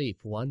fall asleep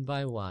one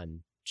by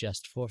one,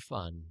 just for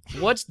fun.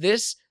 What's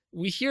this?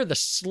 We hear the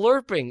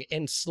slurping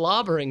and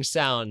slobbering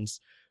sounds.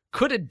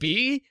 Could it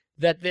be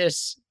that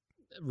this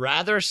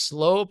rather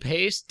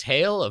slow-paced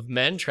tale of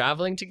men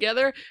traveling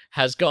together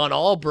has gone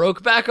all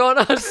Brokeback on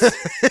us?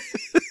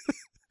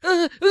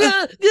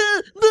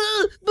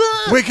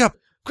 Wake up.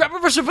 Grab a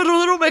brush and put a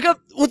little makeup.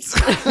 What's...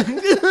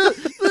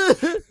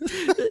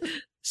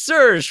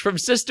 Serge from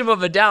System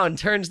of a Down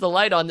turns the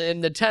light on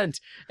in the tent,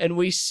 and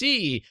we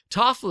see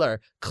Toffler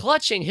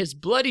clutching his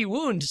bloody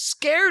wound,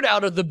 scared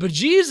out of the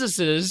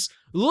bejesuses,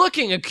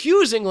 looking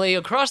accusingly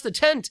across the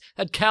tent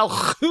at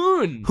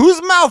Calhoun.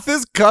 Whose mouth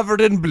is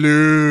covered in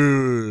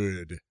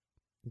blood?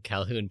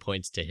 Calhoun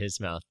points to his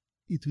mouth.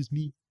 It was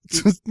me.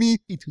 It was me.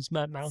 It was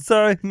my mouth.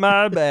 Sorry,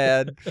 my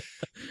bad.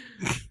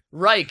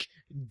 Reich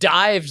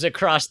dives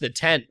across the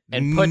tent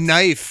and puts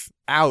Knife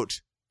out.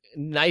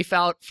 Knife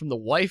out from the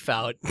wife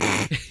out.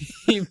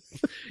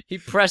 he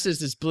presses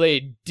his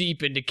blade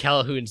deep into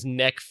Calhoun's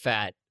neck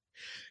fat.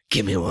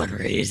 Give me one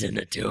reason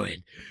to do it.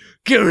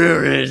 Give me a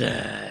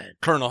reason.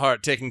 Colonel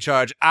Hart taking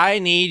charge. I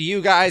need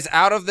you guys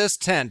out of this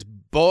tent.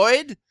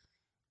 Boyd,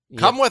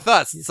 come with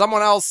us.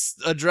 Someone else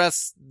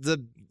address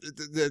the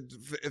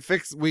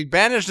fix. We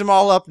bandaged them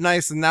all up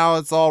nice, and now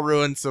it's all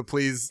ruined. So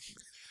please,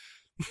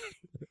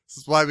 this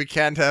is why we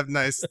can't have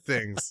nice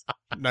things,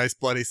 nice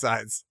bloody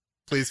sides.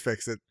 Please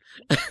fix it.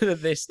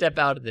 They step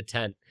out of the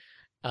tent.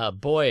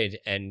 Boyd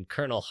and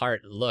Colonel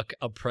Hart look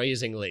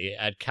appraisingly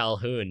at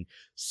Calhoun,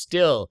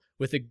 still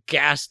with a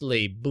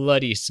ghastly,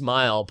 bloody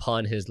smile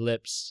upon his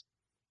lips.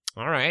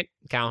 All right,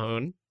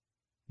 Calhoun.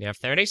 You have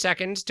 30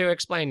 seconds to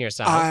explain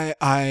yourself.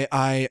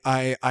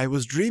 I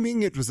was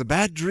dreaming. It was a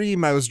bad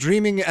dream. I was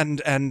dreaming,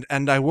 and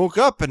I woke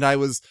up, and I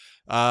was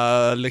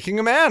licking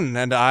a man,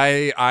 and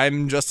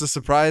I'm just as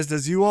surprised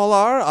as you all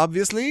are.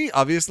 Obviously,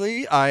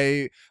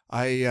 I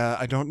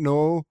don't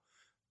know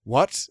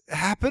what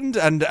happened,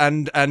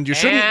 and you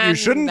shouldn't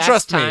that's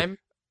trust time. me.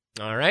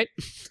 All right,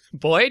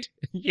 Boyd,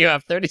 you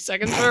have 30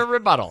 seconds for a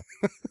rebuttal.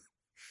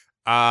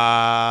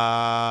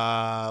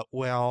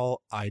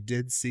 Well, I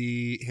did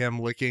see him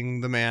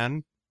licking the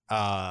man.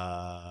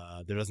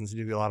 There doesn't seem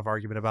to be a lot of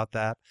argument about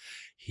that.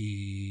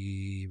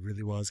 He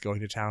really was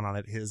going to town on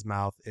it. His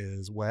mouth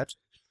is wet.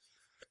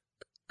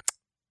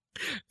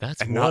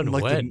 That's And one not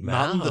like wet the,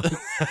 not in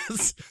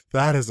mouth.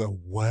 that is a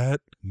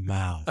wet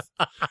mouth.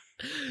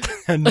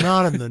 And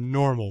not in the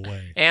normal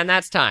way. And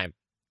that's time.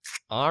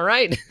 All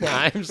right.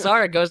 I'm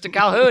sorry. It goes to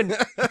Calhoun.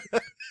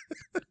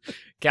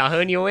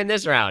 Calhoun, you win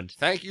this round.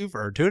 Thank you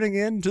for tuning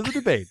in to the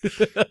debate.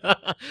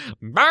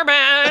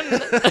 Bourbon!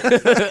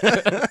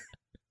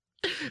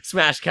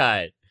 Smash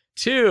cut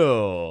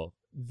to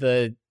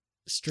the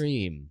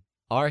stream.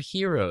 Our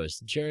heroes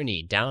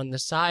journey down the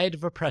side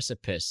of a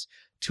precipice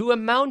to a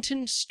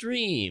mountain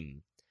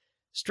stream.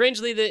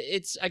 Strangely,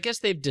 I guess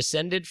they've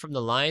descended from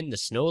the line, the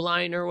snow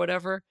line or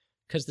whatever,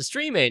 because the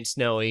stream ain't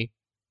snowy.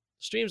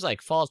 The stream's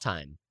like fall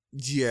time.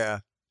 Yeah.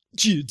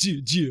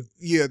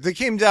 Yeah, they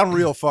came down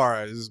real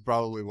far. This is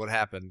probably what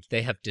happened.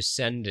 They have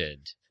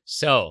descended.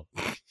 So,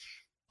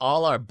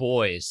 all our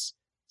boys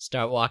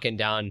start walking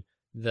down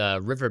the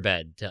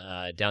riverbed,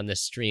 down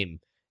this stream,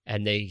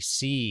 and they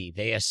espy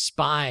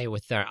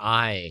with their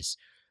eyes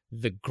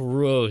the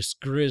gross,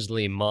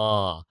 grisly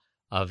maw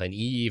of an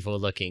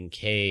evil-looking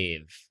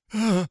cave.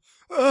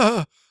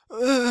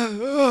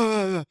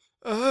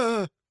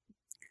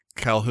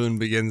 Calhoun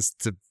begins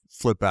to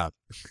flip out.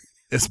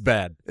 It's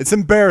bad. It's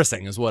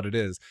embarrassing is what it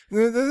is.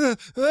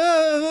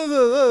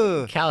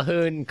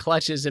 Calhoun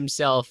clutches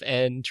himself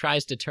and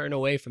tries to turn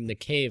away from the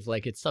cave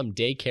like it's some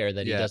daycare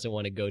that he doesn't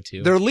want to go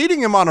to. They're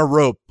leading him on a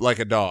rope like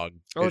a dog.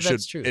 Oh,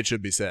 that's true. It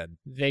should be said.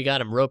 They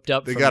got him roped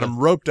up. They got him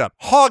roped up.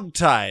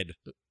 Hog-tied.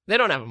 They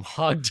don't have him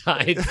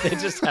hog-tied. They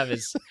just have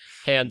his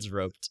hands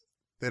roped.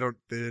 They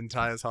didn't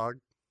tie his hog?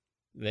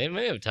 They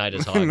may have tied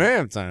his They hog. may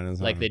have tied his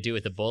hog. Like they do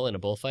with a bull in a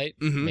bullfight.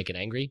 Mhm. Make it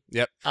angry.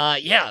 Yep.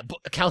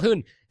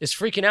 Calhoun is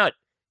freaking out.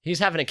 He's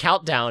having a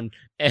countdown,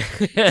 and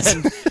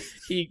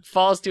he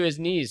falls to his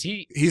knees.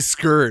 He's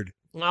scared.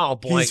 Oh,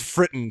 boy. He's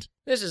frittened.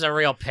 This is a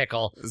real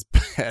pickle. It's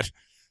bad.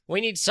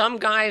 We need some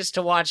guys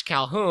to watch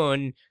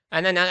Calhoun,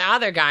 and then the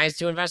other guys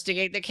to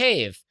investigate the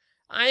cave.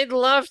 I'd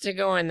love to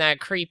go in that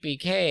creepy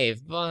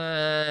cave,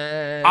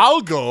 but...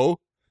 I'll go.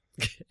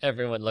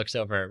 Everyone looks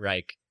over at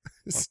Reich.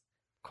 Well, of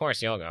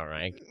course you'll go,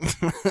 Reich.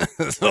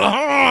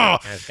 Ah!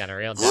 Guy's got a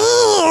real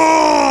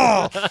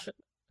Ah!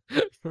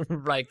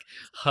 Reich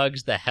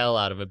hugs the hell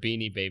out of a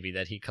Beanie Baby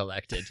that he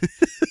collected.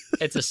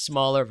 It's a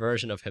smaller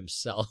version of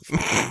himself.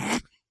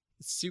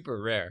 It's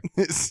super rare.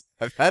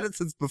 I've had it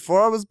since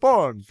before I was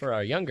born. For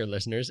our younger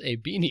listeners, a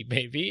Beanie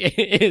Baby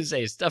is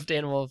a stuffed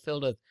animal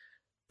filled with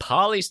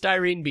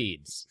polystyrene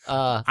beads.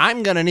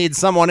 I'm gonna need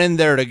someone in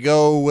there to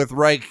go with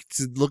Reich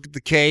to look at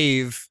the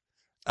cave.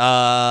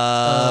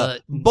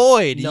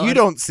 Boyd, no, you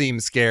don't seem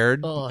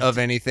scared Oh, of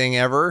anything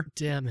ever.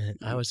 Damn it.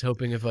 I was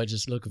hoping if I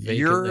just look vacantly.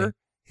 You're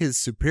his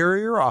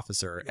superior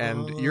officer,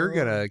 and you're Oh.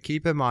 gonna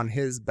keep him on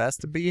his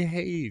best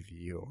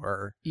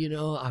behavior. You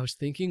know, I was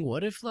thinking,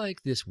 what if,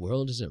 like, this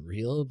world isn't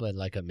real, but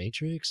like a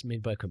matrix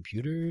made by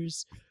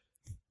computers?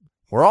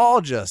 We're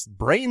all just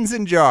brains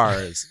in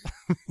jars,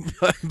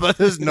 but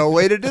there's no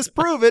way to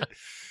disprove it.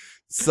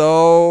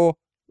 So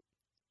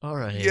All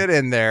right. get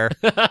in there.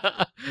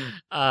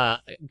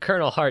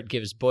 Colonel Hart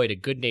gives Boyd a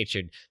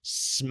good-natured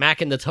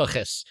smack in the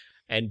tuchus,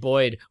 and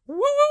Boyd woo,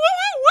 woo,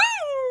 woo,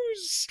 woo,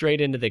 straight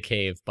into the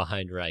cave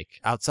behind Reich.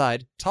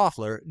 Outside,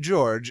 Toffler,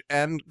 George,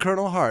 and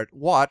Colonel Hart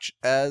watch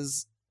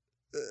as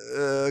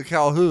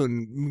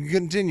Calhoun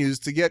continues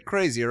to get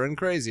crazier and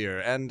crazier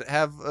and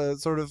have a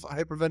sort of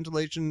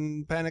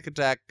hyperventilation panic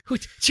attack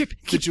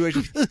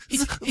situation.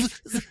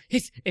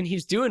 And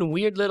he's doing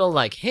weird little,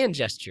 like, hand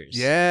gestures.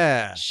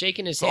 Yeah.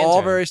 Shaking his It's hands. all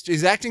around. very.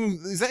 He's acting.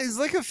 He's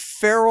like a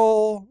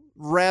feral,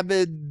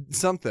 rabid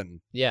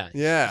something. Yeah.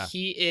 Yeah.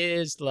 He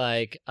is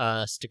like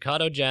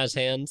staccato jazz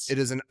hands It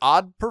is an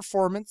odd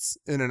performance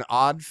in an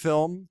odd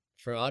film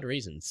for odd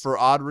reasons. for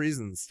odd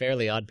reasons.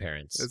 Fairly Odd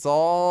Parents. It's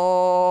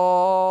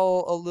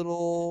all a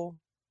little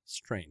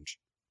strange.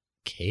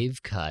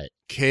 Cave cut.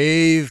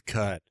 Cave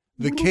cut.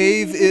 The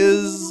cave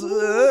is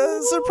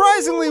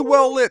surprisingly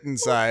well lit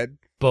inside.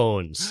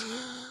 Bones.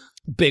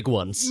 Big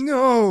ones.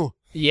 No.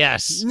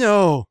 Yes.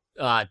 No.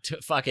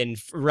 Fucking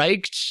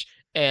Reich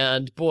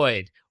and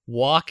Boyd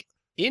walk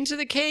into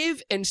the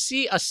cave and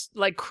see a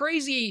like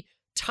crazy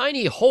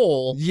tiny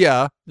hole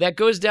Yeah. that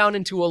goes down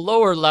into a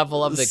lower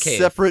level of the cave.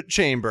 Separate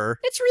chamber.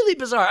 It's really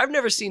bizarre. I've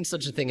never seen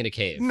such a thing in a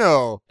cave.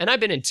 No. And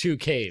I've been in 2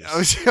 caves. I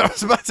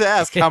was about to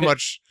ask how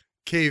much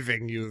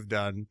caving you've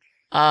done.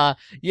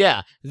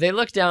 Yeah, they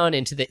look down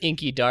into the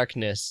inky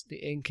darkness. The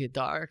inky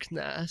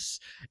darkness.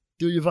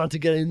 Do you want to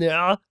get in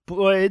there,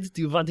 Boyd?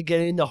 Do you want to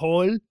get in the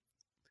hole?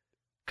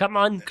 Come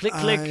on, click,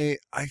 click.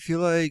 I feel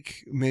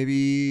like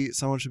maybe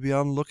someone should be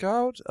on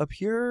lookout up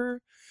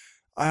here.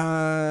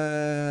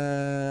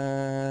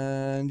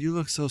 And you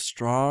look so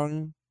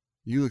strong.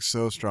 You look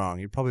so strong.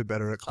 You're probably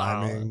better at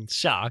climbing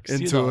Sharks.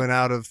 into and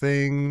out of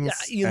things.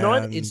 Yeah, you know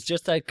what? and- It's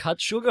just I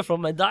cut sugar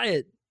from my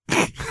diet.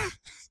 that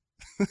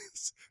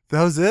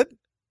was it?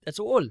 That's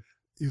all.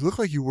 You look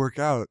like you work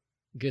out.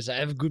 Because I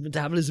have good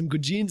metabolism,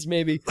 good genes,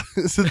 maybe.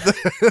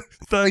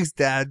 Thanks,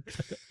 Dad.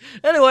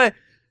 Anyway,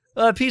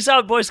 peace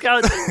out, Boy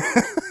Scout.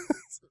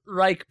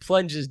 Reich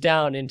plunges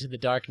down into the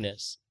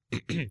darkness.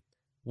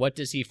 What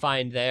does he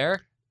find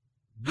there?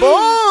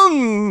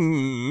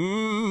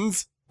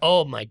 Bones!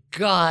 Oh my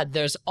god,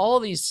 there's all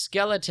these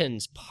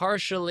skeletons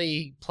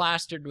partially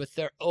plastered with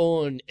their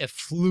own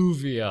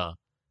effluvia.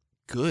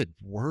 Good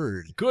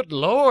word. Good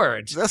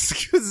lord. That's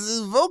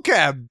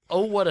vocab.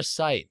 Oh, what a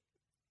sight.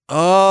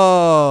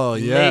 Oh,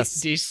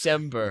 yes. Late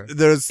December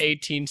There's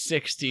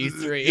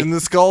 1863. and the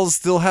skulls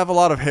still have a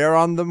lot of hair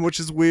on them, which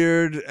is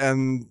weird,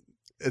 and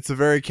it's a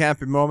very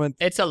campy moment.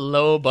 It's a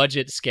low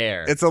budget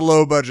scare. It's a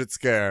low budget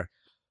scare.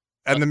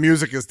 And the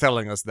music is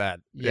telling us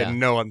that Yeah. in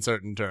no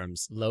uncertain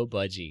terms. low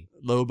budgie.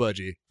 Low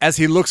budgie. As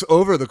he looks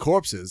over the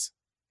corpses,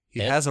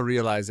 he Yeah. has a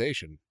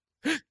realization.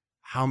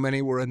 How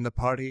many were in the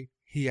party?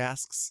 He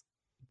asks.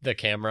 The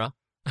camera.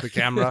 The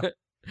camera.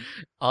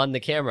 On the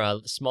camera,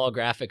 a small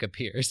graphic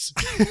appears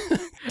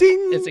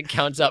Ding! as it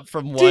counts up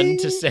from 1 to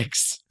Ding.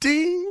 6.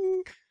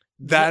 Ding!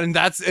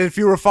 That's if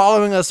you were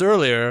following us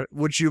earlier,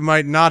 which you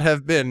might not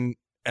have been,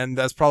 and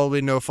that's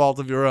probably no fault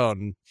of your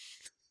own.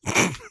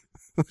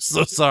 I'm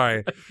so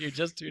sorry. You're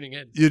just tuning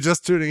in. You're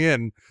just tuning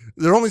in.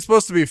 There are only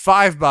supposed to be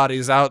 5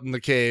 bodies out in the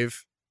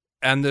cave,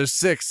 and there's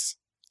 6,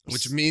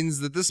 which means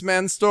that this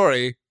man's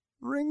story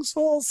rings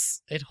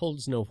false. It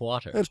holds no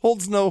water. It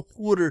holds no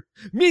water.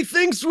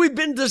 Methinks we've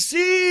been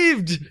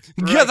deceived!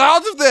 Get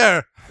out of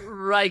there!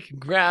 Reich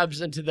grabs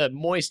into the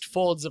moist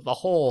folds of the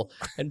hole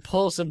and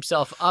pulls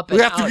himself up We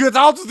and have to out. get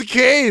out of the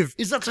cave!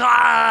 It's a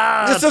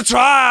trap! It's a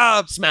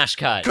trap! Smash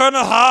cut.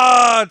 Colonel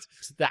Hart!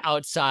 To the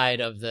outside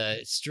of the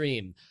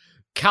stream.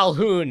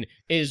 Calhoun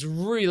is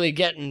really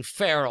getting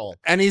feral.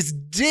 And he's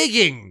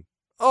digging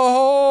a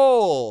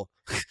hole.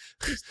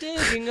 He's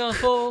digging a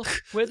hole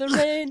where the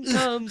rain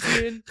comes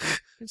in.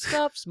 It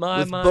stops my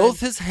with mind both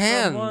his from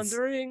hands.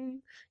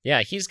 wandering.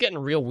 Yeah, he's getting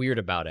real weird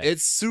about it.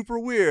 It's super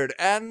weird,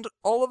 and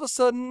all of a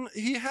sudden,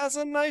 he has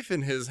a knife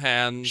in his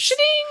hands. Shing!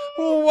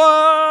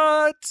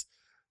 What?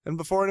 And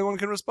before anyone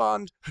can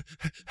respond,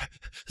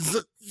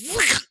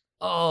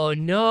 Oh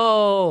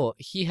no!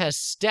 He has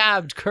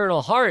stabbed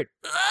Colonel Hart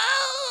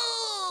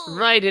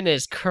right in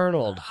his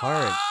kerneled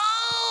heart.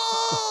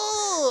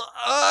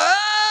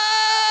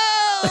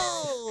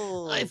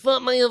 I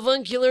thought my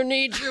avuncular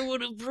nature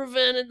would have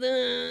prevented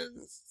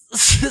this.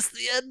 This is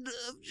the end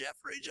of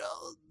Jeffrey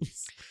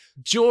Jones.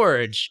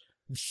 George,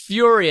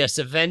 furious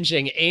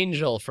avenging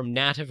angel from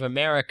Native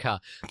America,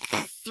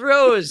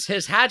 throws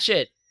his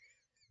hatchet,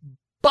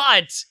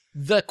 but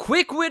the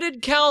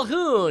quick-witted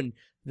Calhoun,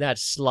 that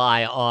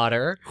sly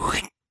otter,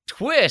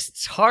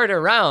 twists Hart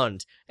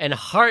around, and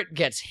Hart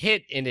gets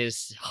hit in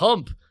his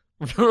hump,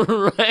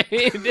 right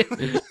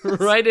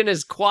in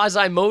his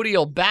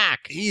quasi-modial back.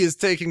 He is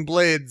taking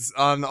blades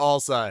on all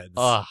sides.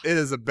 Ugh. It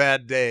is a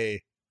bad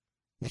day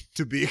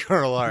to be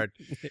Colonel Hart.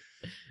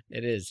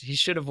 It is. He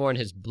should have worn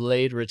his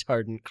blade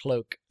retardant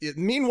cloak.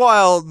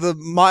 Meanwhile, the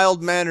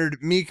mild-mannered,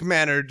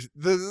 meek-mannered,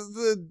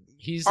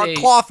 He's our a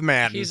cloth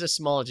man, He's a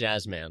small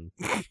jazz man.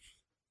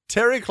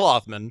 Terry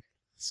Clothman,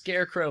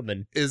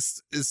 Scarecrowman.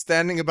 is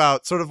standing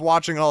about, sort of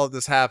watching all of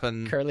this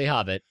happen. Curly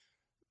Hobbit.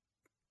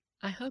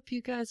 I hope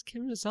you guys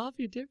can resolve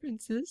your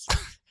differences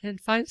and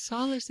find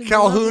solace in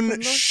Calhoun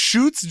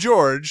shoots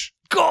George,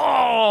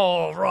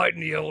 Go right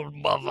in the old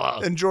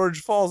mother. and George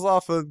falls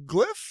off a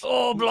glyph.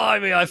 Oh,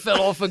 blimey, I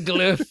fell off a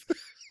glyph.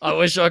 I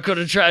wish I could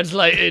have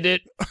translated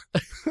it.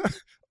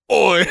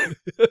 Oi,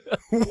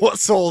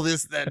 what's all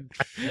this then?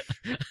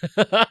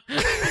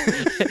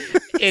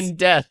 In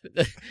death,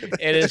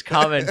 it is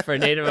common for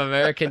Native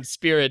American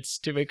spirits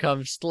to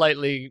become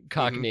slightly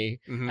cockney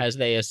Mhm. as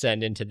they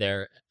ascend into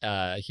their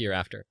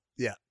hereafter.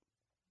 Yeah.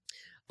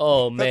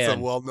 Oh, man. That's a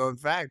well-known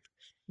fact.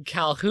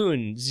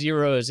 Calhoun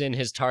zeroes in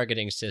his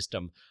targeting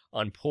system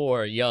on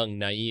poor, young,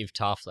 naive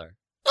Toffler.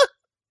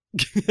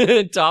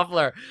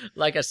 Toffler,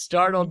 like a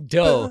startled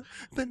doe,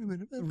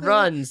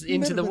 runs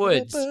into the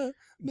woods.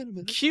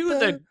 Cue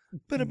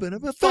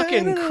the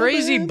fucking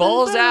crazy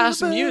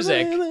balls-ass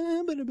music.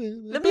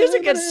 The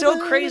music gets so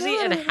crazy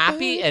and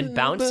happy and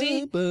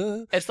bouncy.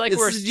 It's like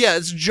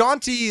it's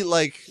jaunty,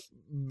 like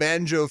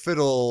banjo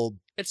fiddle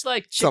it's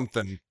like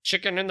something.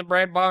 chicken in the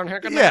bread barn.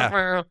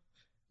 Yeah.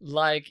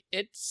 Like,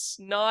 it's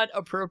not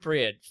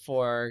appropriate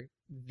for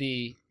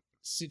the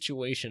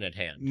situation at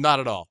hand. Not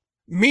at all.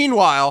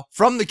 Meanwhile,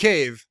 from the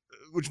cave,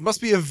 which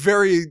must be a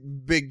very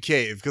big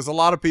cave, because a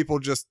lot of people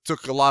just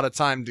took a lot of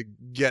time to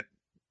get,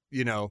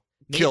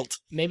 killed.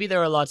 Maybe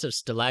there are lots of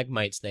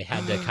stalagmites they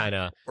had to kind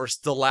of... Or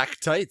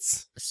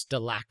stalactites.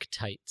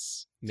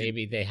 Stalactites.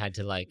 Maybe they had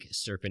to, like,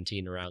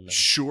 serpentine around them.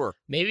 Sure.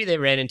 Maybe they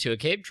ran into a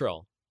cave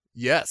troll.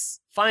 Yes.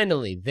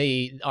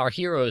 Finally, our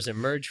heroes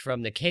emerge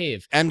from the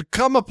cave. And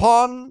come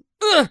upon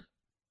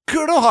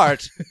Colonel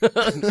Hart.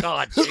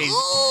 God,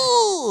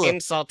 jeez.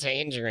 Insult to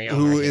injury over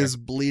Who here. is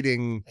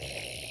bleeding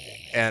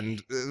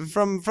and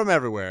from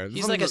everywhere.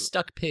 He's From like a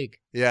stuck pig.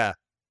 Yeah.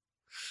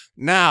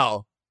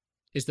 Now,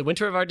 Is the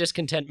winter of our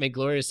discontent made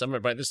glorious summer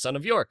by the son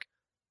of York?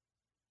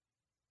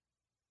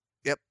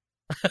 Yep.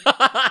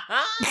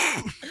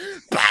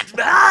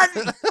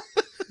 Batman!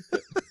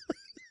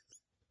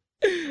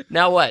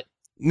 Now what?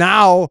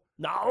 No.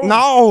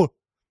 No.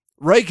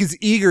 Reich is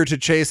eager to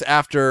chase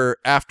after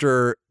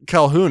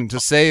Calhoun to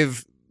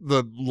save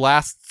the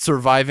last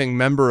surviving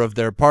member of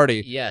their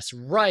party. Yes,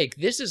 Reich.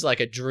 This is like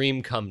a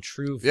dream come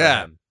true for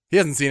Yeah. him. He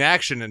hasn't seen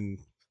action in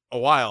a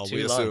while, Too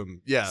we long.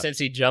 assume. Yeah. Since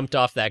he jumped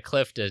off that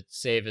cliff to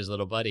save his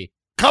little buddy.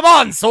 Come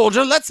on,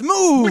 soldier, let's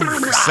move,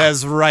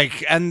 says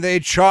Reich, and they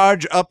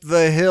charge up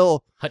the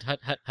hill. Hut, hut,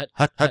 hut, hut,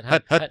 Hut, hut,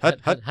 hut, hut,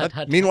 hut, hut,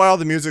 hut. Meanwhile,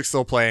 the music's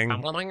still playing.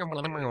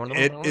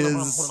 It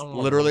is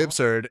literally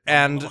absurd.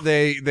 And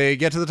they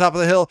get to the top of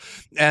the hill,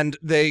 and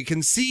they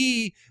can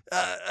see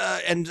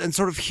and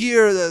sort of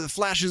hear the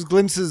flashes,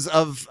 glimpses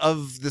of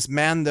this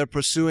man they're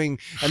pursuing,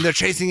 and they're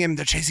chasing him.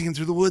 They're chasing him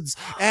through the woods,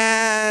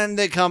 and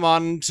they come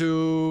on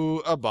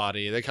to a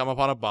body. They come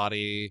upon a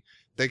body.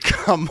 They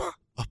come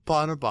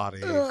upon a body.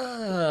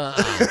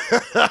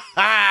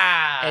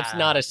 It's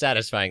not as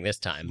satisfying this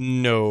time.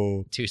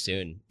 No. Too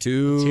soon.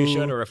 Too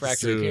short a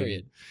refractory soon.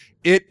 period.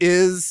 It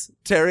is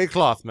Terry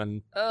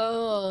Clothman,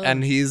 Oh.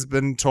 and he's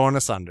been torn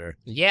asunder.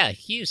 Yeah,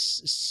 he's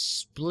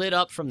split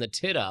up from the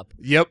tit up.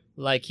 Yep.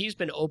 Like he's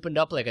been opened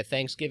up like a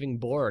Thanksgiving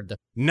board.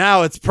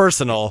 Now it's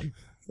personal,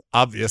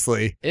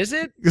 obviously. Is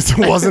it? Because it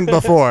wasn't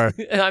before.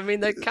 I mean,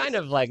 they kind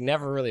of like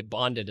never really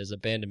bonded as a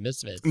band of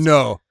misfits.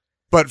 No.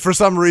 But for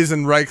some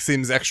reason, Reich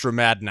seems extra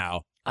mad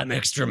now. I'm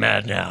extra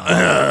mad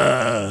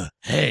now.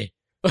 Hey.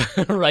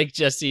 Reich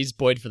just sees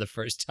Boyd for the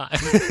first time.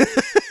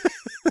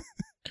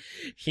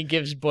 He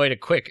gives Boyd a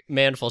quick,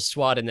 manful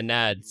swat in the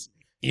nads.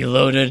 You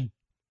loaded?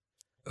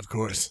 Of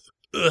course.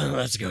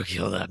 Let's go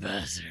kill that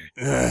bastard.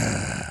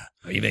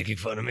 Are you making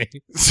fun of me?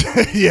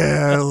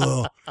 Yeah, a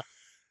little.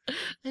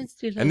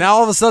 And now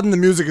all of a sudden the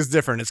music is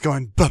different. It's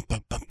going bump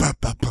bump bump bump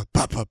bump bump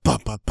bump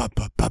bump bump bump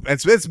bump bump.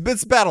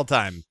 It's battle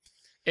time.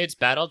 It's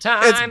battle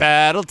time. It's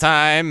battle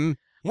time.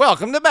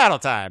 Welcome to battle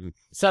time.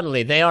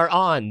 Suddenly, they are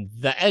on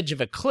the edge of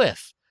a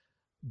cliff.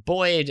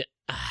 Boyd,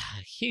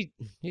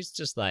 he's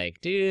just like,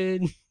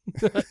 dude,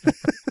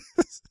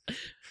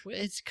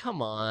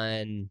 come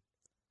on.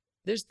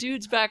 There's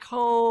dudes back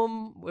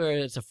home where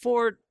it's a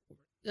fort.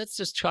 Let's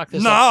just chalk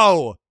this up.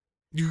 No!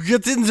 You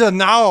get in there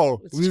now.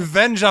 Let's We try-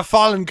 avenge our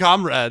fallen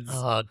comrades.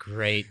 Oh,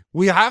 great.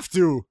 We have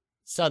to.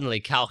 Suddenly,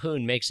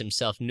 Calhoun makes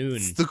himself noon.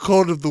 It's the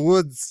code of the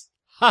woods.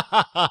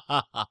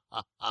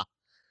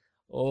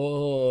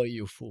 Oh,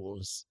 you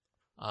fools.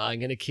 I'm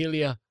gonna kill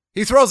you.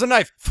 He throws a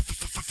knife.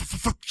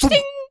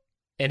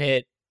 And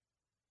it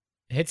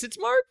hits its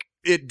mark?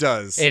 It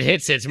does. It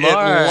hits its It mark.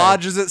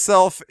 lodges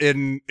itself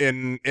in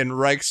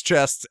Reich's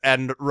chest,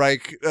 and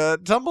Reich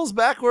tumbles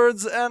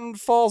backwards and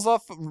falls,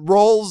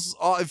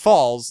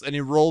 and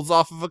he rolls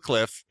off of a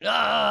cliff,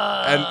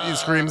 and he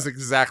screams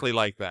exactly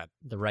like that.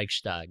 The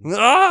Reichstag. Ah!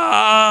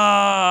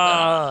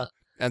 Ah.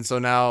 And so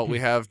now we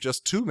have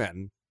just two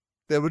men.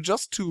 There were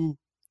just two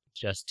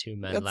Just two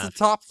men at the left.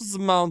 top of the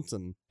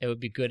mountain. It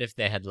would be good if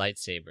they had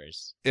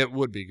lightsabers, It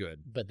would be good,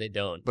 but they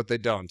don't. but they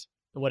don't.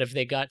 What if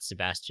they got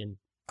Sebastian?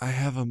 I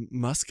have a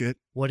musket.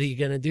 What are you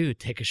gonna do?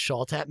 Take a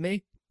shot at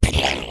me?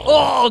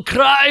 Oh,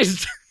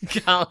 Christ!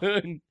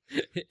 Calhoun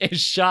is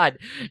shot.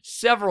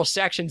 Several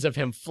sections of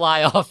him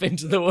fly off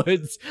into the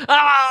woods.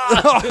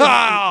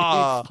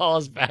 Ah! He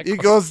falls back. He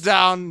goes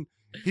down.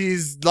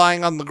 He's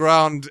lying on the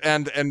ground,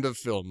 and end of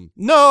film.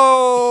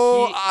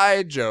 No,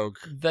 I joke.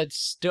 The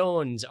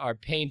stones are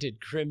painted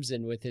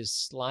crimson with his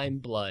slime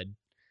blood.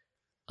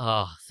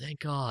 Oh, thank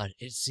God.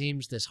 It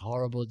seems this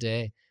horrible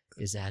day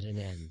is at an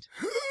end.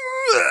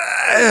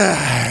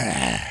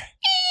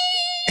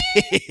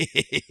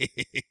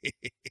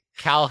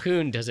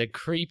 Calhoun does a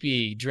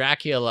creepy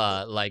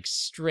Dracula, like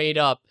straight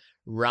up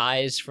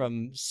rise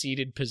from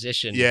seated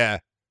position. yeah.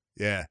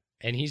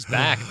 And he's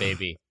back,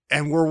 baby.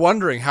 And we're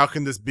wondering, how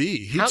can this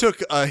be? He How-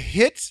 took a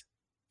hit,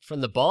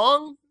 From the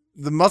bong?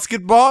 the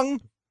musket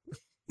bong,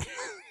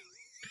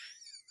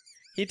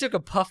 He took a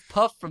puff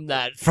from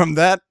that, from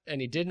that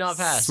and he did not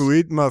pass.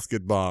 sweet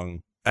musket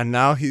bong. And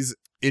now he's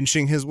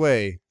inching his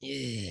way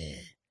Yeah.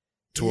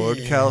 toward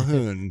Yeah.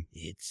 Calhoun.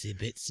 It's a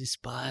bitsy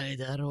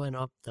spider went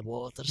up the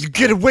water. You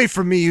get away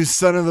from me, you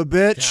son of a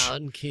bitch!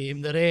 Down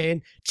came the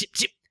rain. Chip,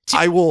 chip, chip,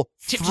 I will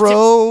Tip, tip,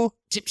 throw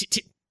chip, chip,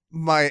 chip.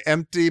 my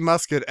empty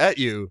musket at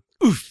you.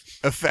 Oof.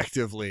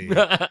 Effectively.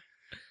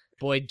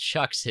 Boyd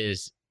chucks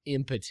his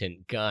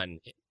impotent gun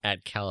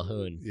at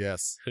Calhoun,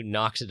 Yes. who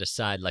knocks it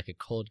aside like a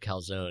cold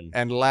calzone.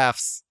 And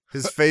laughs.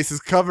 His face is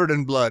covered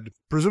in blood.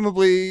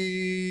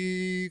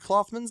 Presumably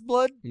Clothman's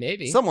blood?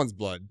 Maybe. Someone's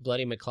blood.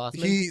 Bloody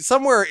McClothman. He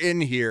somewhere in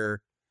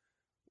here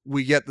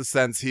we get the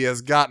sense he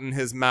has gotten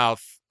his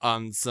mouth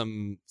on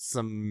some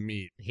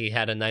meat. He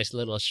had a nice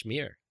little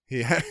schmear.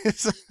 He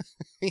has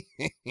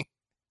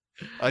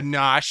a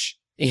nosh.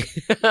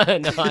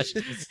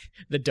 Nosh.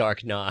 The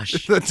dark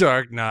nosh. The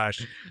dark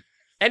nosh.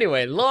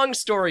 Anyway, long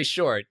story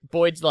short,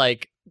 Boyd's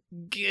like,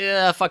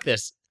 fuck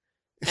this.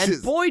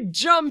 And Boyd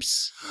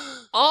jumps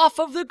off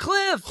of the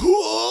cliff.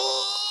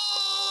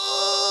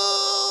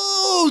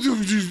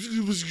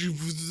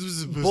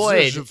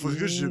 Boyd,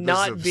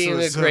 not being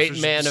a great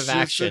man of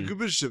action,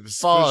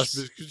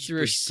 falls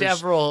through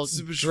several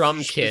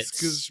drum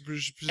kits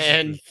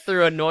and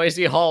through a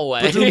noisy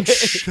hallway.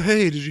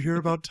 Hey, did you hear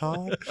about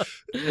Todd?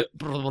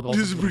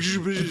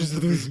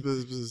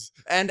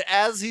 And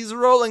as he's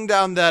rolling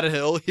down that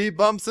hill, he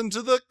bumps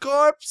into the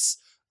corpse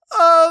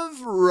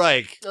of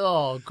Reich.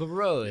 Oh,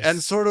 gross.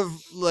 And sort of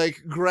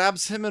like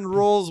grabs him and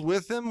rolls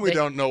with him. We They-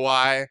 don't know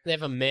why. They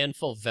have a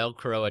manful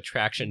Velcro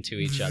attraction to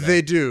each other.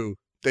 They do.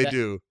 They That-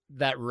 do.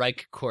 That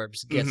Reich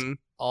corpse gets Mhm.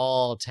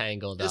 all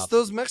tangled It's up.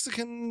 those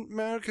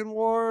Mexican-American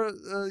War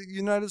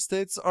United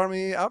States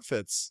Army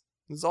outfits.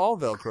 It's all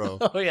Velcro.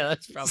 Oh, yeah,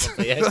 that's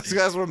probably it. Those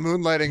guys were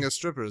moonlighting as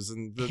strippers,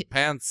 and the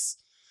pants.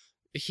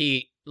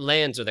 He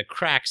lands with a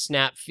crack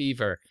snap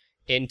fever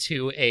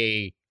into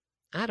a,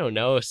 I don't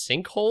know, a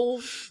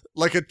sinkhole?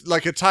 Like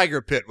a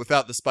tiger pit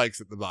without the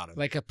spikes at the bottom.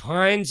 Like a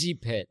pansy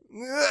pit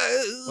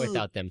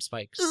without them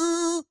spikes.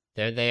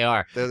 There they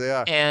are. There they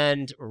are.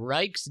 And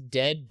Reich's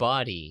dead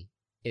body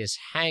is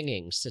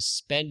hanging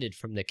suspended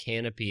from the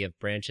canopy of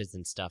branches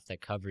and stuff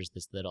that covers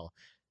this little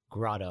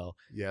grotto,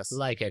 Yes.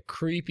 like a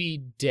creepy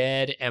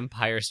dead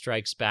Empire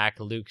Strikes Back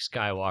Luke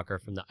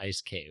Skywalker from the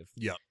ice cave.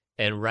 Yep.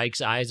 And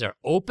Reich's eyes are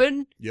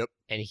open. Yep.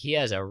 And he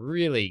has a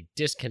really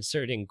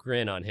disconcerting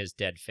grin on his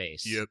dead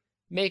face. Yep.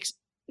 Makes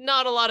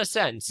not a lot of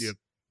sense. Yep.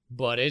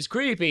 But it's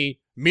creepy.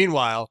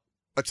 Meanwhile,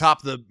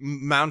 atop the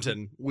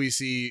mountain, we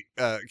see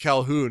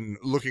Calhoun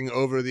looking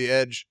over the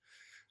edge,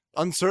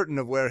 uncertain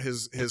of where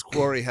his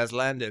quarry has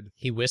landed.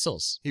 He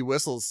whistles He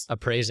whistles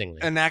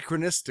appraisingly.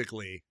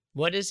 anachronistically.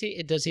 What is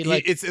he? Does he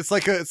like? It's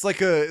like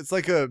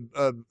a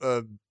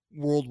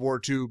World War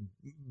II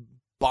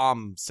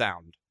bomb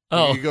sound.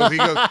 Oh,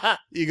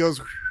 He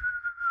goes.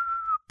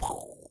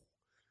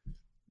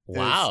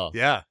 wow!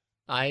 Yeah.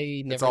 I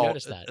It's never all,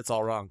 noticed that. It's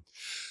all wrong.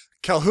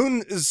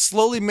 Calhoun is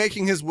slowly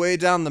making his way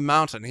down the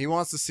mountain. He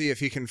wants to see if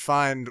he can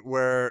find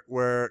where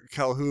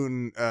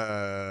Calhoun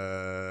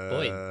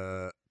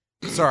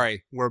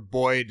where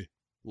Boyd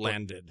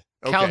landed.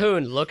 Okay.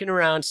 Calhoun looking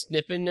around,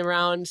 snooping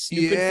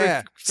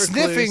Yeah, for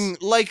sniffing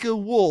clues. like a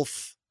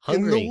wolf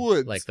Hungry in the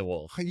woods. like the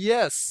wolf.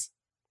 Yes.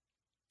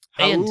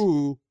 And-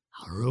 Hau.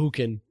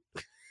 Harukin.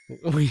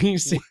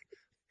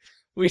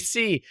 we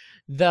see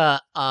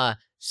the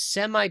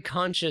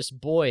semi-conscious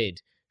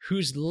Boyd,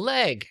 whose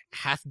leg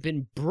hath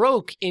been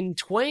broke in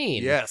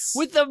twain. Yes.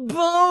 With a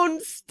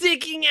bone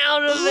sticking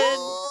out of it.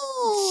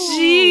 Ooh.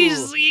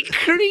 Cheesy,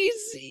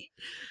 crazy.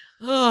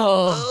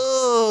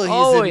 Oh.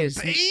 Oh, he's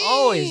in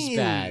Always pain.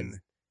 bad.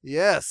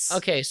 Yes.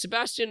 Okay,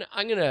 Sebastian,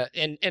 I'm gonna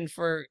and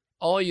for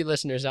all you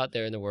listeners out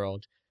there in the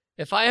world,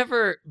 if I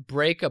ever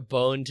break a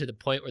bone to the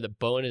point where the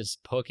bone is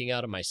poking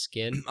out of my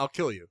skin, I'll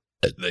kill you.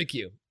 thank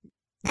you.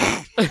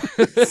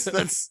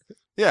 That's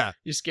yeah.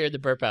 You scared the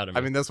burp out of me.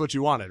 I mean, that's what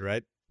you wanted,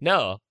 right?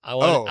 no, I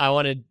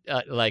wanted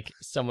like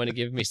someone to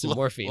give me some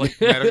morphine.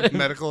 Like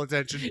medical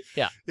attention.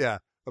 Yeah. Yeah.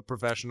 A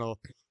professional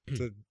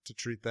to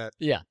treat that.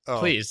 Yeah, Oh.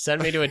 please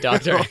send me to a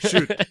doctor. Oh,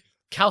 shoot.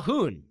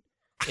 Calhoun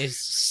is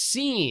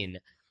seen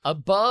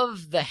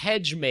above the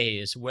hedge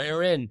maze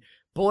wherein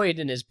Boyd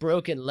and his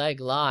broken leg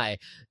lie.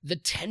 The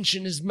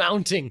tension is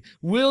mounting.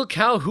 Will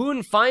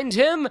Calhoun find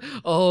him?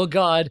 Oh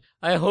God,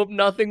 I hope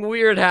nothing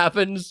weird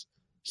happens.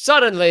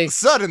 Suddenly,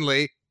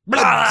 Suddenly,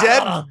 a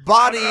dead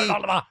body,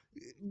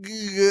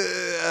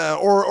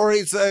 or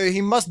it's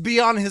he must be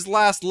on his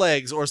last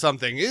legs or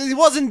something. He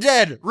wasn't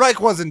dead. Reich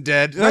wasn't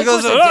dead. And Reich he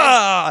goes, wasn't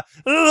 "Ah!"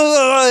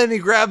 And he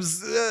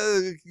grabs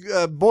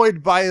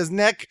Boyd by his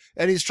neck,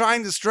 and he's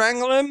trying to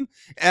strangle him,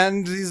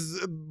 and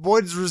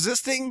Boyd's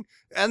resisting,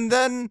 and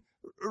then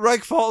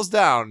Reich falls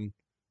down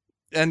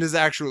and is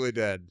actually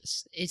dead.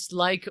 it's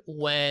like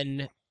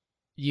when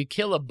you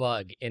kill a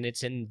bug and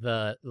it's in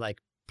the like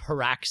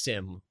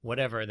paroxysm,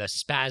 whatever, the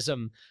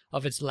spasm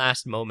of its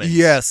last moments.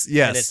 Yes.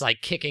 And it's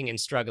like kicking and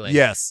struggling.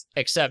 Yes.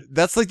 Except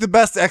That's like the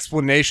best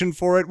explanation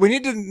for it. We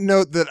need to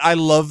note that I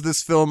love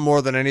this film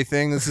more than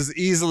anything. This is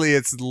easily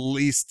its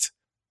least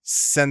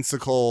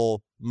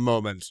sensical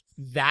moment.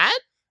 that?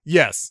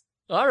 Yes.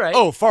 All right.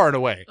 Oh, far and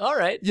away. All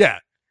right. Yeah.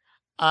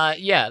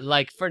 Yeah,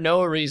 like for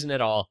no reason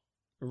at all,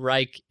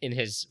 Reich in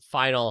his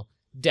final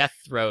death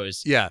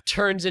throes Yeah.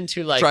 turns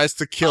into like Tries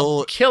to a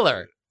kill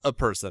killer. a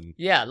person.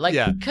 Yeah, like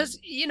Yeah. because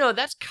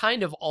that's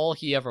kind of all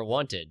he ever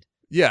wanted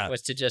Yeah.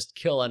 was to just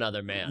kill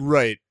another man,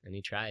 Right. and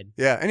he tried.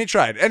 Yeah. And he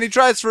tried. And he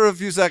tries for a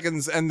few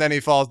seconds, and then he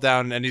falls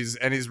down, and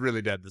he's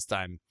really dead this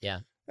time. Yeah.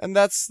 And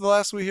that's the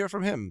last we hear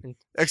from him. Mm.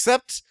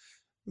 Except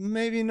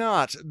maybe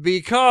not,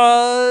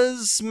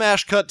 because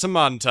smash cut to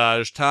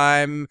montage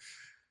time.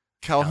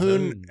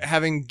 Calhoun,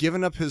 having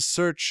given up his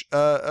search,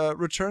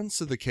 returns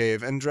to the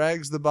cave and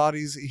drags the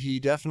bodies he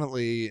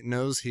definitely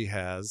knows he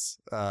has,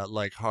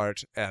 like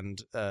Hart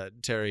and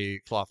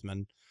Terry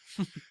Clothman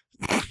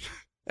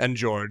and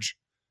George,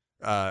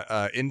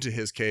 into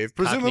his cave,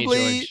 Cockney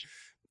presumably George.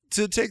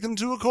 to take them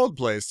to a cold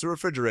place to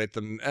refrigerate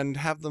them and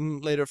have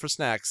them later for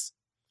snacks.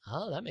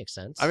 Oh, that makes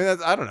sense. I mean,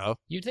 I don't know.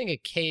 You'd think a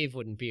cave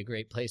wouldn't be a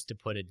great place to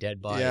put a dead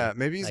body. Yeah,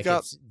 maybe he's like got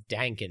it's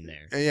dank in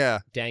there. yeah,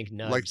 Dank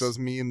nugs. like those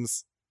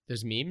memes.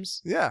 Those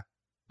memes? Yeah,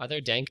 Are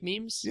there dank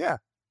memes? yeah.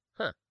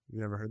 Huh. You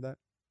never heard that?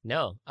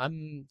 No,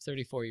 I'm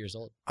 34 years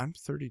old. I'm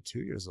 32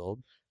 years old.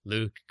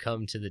 Luke,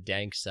 come to the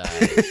dank side.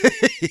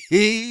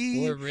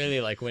 We're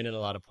really like winning a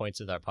lot of points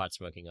with our pot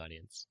smoking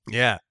audience.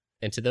 Yeah.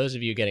 And to those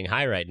of you getting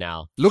high right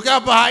now, Look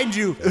out behind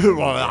you.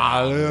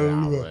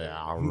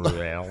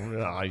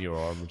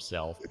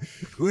 yourself.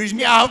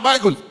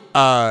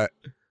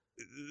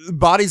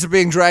 Bodies are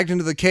being dragged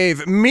into the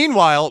cave.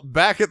 Meanwhile,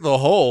 back at the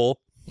hole.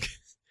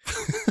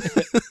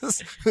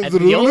 At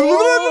the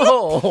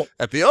old-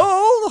 At the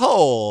old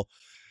hole.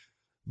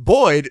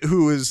 Boyd,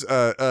 who is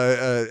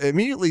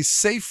immediately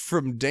safe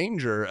from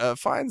danger,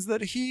 finds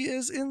that he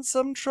is in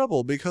some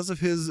trouble because of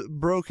his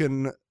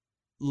broken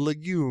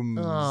legumes.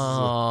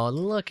 Oh,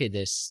 look at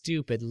this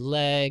stupid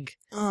leg.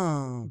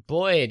 Oh.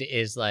 Boyd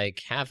is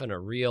like having a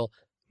real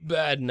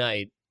bad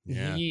night.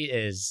 Yeah. He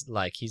is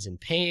like, he's in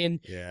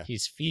pain. Yeah.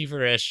 He's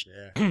feverish.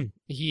 Yeah.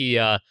 He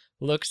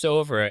looks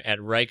over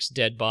at Reich's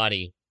dead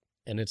body,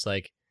 and it's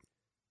like,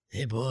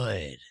 hey,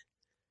 Boyd,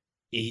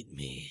 eat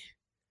me.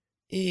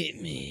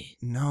 Eat me.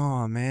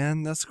 No,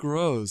 man, that's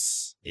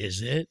gross. Is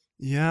it?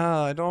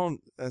 Yeah,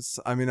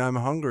 I'm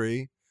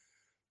hungry.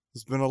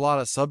 There's been a lot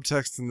of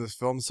subtext in this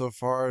film so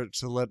far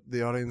to let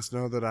the audience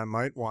know that I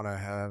might want to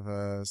have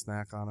a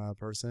snack on a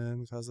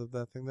person because of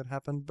that thing that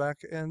happened back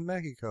in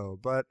Mexico,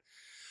 but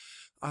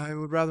I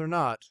would rather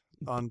not,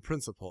 on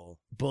principle.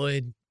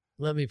 Boyd,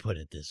 let me put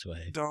it this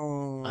way.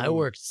 Don't. I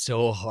worked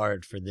so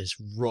hard for this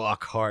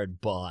rock hard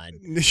bod.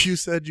 You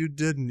said you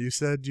didn't. You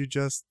said you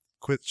just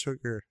quit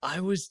sugar. I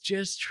was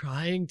just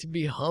trying to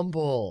be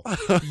humble.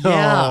 Yeah,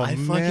 Oh, I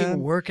fucking man.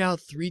 work out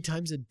 3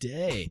 times a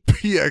day.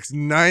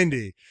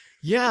 PX90.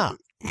 Yeah.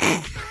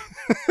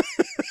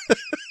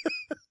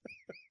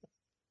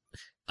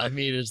 I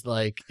mean, it's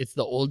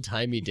the old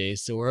timey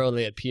days, so we're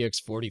only at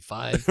PX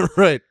 45.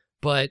 Right.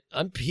 but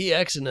I'm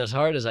PXing as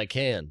hard as I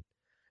can.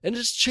 And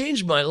it's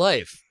changed my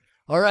life.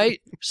 All right?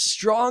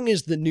 Strong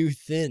is the new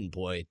thin,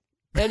 boy.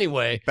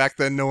 Anyway, Back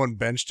then, no one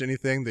benched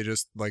anything. They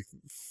just, like,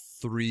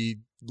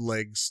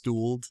 3-leg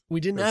stooled. we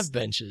didn't That's- have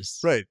benches.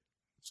 Right.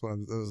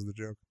 That was the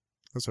joke.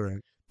 That's all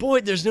right.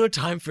 Boy, there's no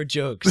time for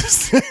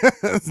jokes.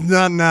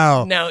 Not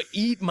now. Now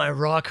eat my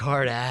rock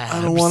hard abs.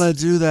 I don't want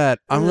to do that.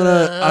 I'm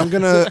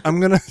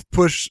gonna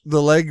push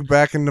the leg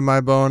back into my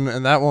bone,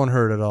 and that won't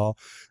hurt at all.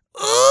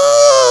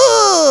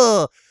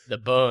 Ugh! The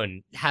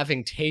bone,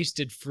 having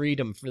tasted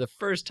freedom for the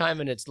first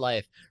time in its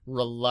life,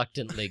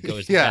 reluctantly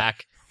goes Yeah,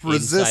 back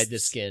inside the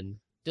resists. skin.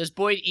 Does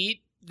Boyd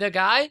eat the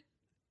guy?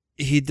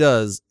 He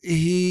does.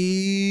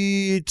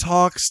 He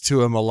talks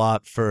to him a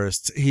lot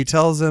first. He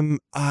tells him,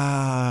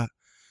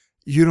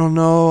 you don't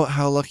know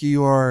how lucky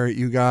you are,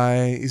 you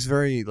guy. He's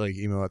very, like,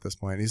 emo at this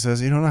point. He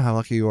says, you don't know how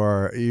lucky you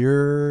are.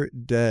 You're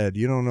dead.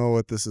 You don't know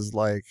what this is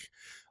like.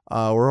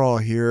 We're all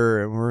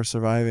here, and we're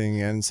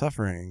surviving and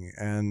suffering,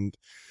 and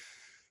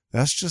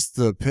that's just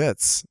the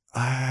pits.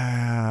 But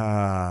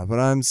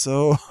I'm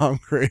so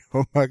hungry.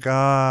 Oh, my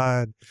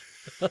God.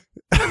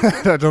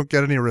 I don't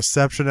get any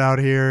reception out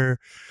here.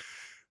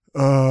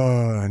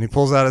 And he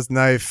pulls out his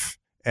knife,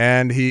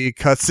 and he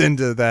cuts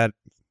into that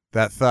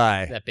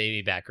thigh. That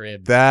baby back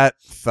rib. That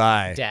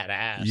thigh. Dat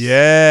ass.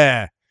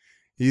 Yeah.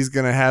 He's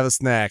going to have a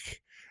snack.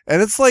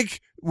 And it's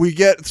like we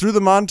get through the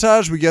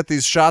montage, we get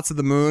these shots of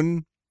the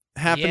moon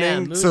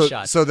happening. moon so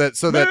shots. so that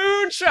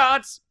Moon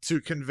shots. to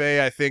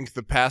convey, I think,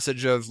 the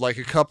passage of like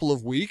a couple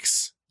of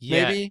weeks,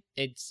 Yeah, maybe.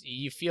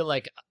 you feel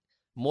like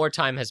more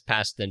time has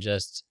passed than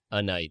just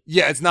a night.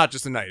 Yeah, it's not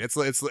just a night.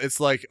 It's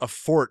like a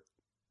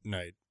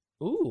fortnight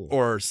Ooh.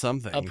 or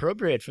something.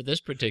 Appropriate for this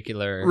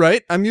particular.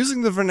 Right? I'm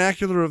using the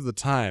vernacular of the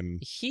time.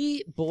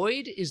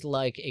 Boyd is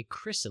like a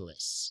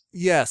chrysalis.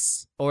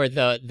 Yes. Or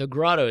the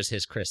grotto is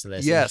his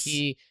chrysalis. Yes. And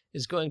he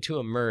is going to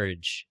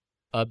emerge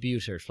a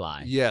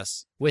butterfly.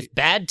 Yes. With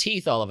bad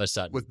teeth all of a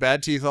sudden. With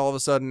bad teeth all of a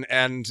sudden,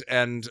 and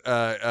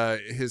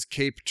his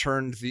cape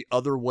turned the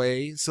other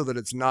way so that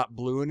it's not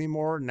blue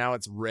anymore. Now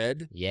it's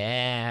red.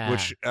 Yeah.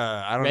 Which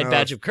I don't Red know.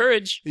 badge of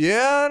courage.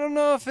 Yeah, I don't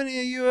know if any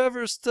of you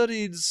ever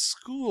studied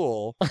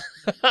school,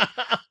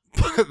 but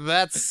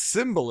that's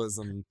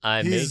symbolism.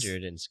 I He's-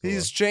 majored in school.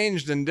 He's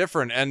changed and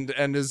different,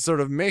 and is sort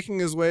of making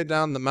his way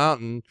down the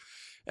mountain.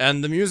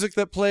 And the music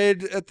that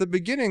played at the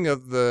beginning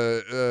of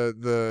the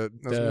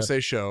I was going to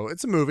say show.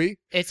 It's a movie.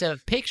 It's a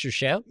picture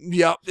show.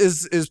 Yeah,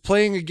 is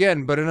playing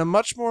again, but in a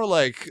much more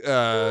like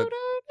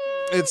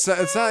it's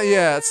not.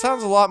 Yeah, it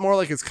sounds a lot more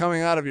like it's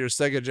coming out of your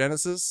Sega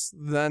Genesis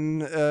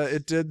than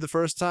it did the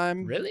first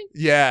time. Really?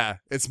 Yeah,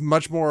 it's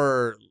much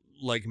more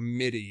like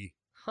MIDI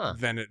Huh.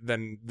 than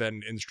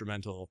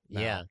instrumental.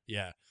 Now. Yeah.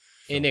 Yeah.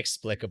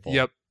 Inexplicable.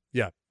 Yep.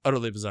 Yeah.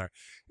 Utterly bizarre.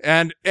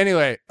 And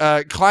anyway,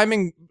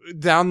 climbing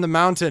down the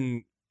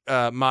mountain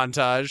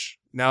montage.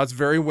 Now it's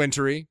very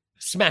wintry.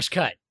 Smash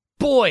cut.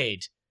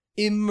 Boyd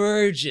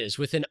emerges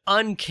with an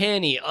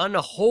uncanny,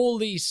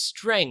 unholy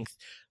strength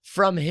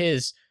from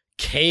his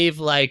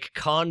cave-like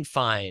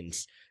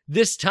confines.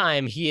 This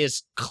time he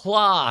is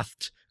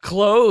clothed,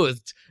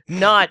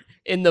 not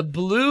in the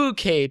blue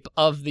cape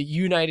of the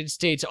United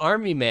States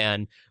Army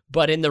man,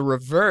 but in the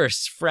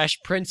reverse, Fresh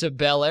Prince of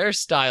Bel-Air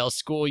style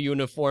school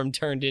uniform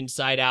turned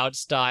inside out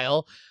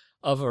style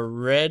of a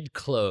red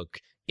cloak,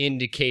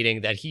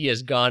 indicating that he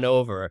has gone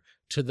over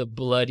to the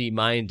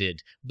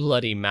bloody-minded,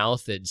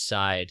 bloody-mouthed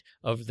side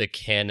of the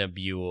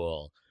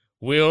cannibule.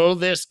 Will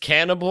this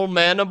cannibal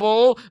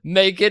manibal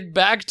make it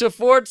back to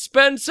Fort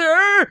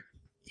Spencer?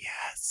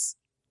 Yes.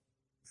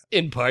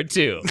 In part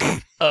 2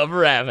 of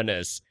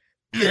Ravenous.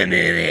 The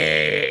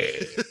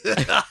movie.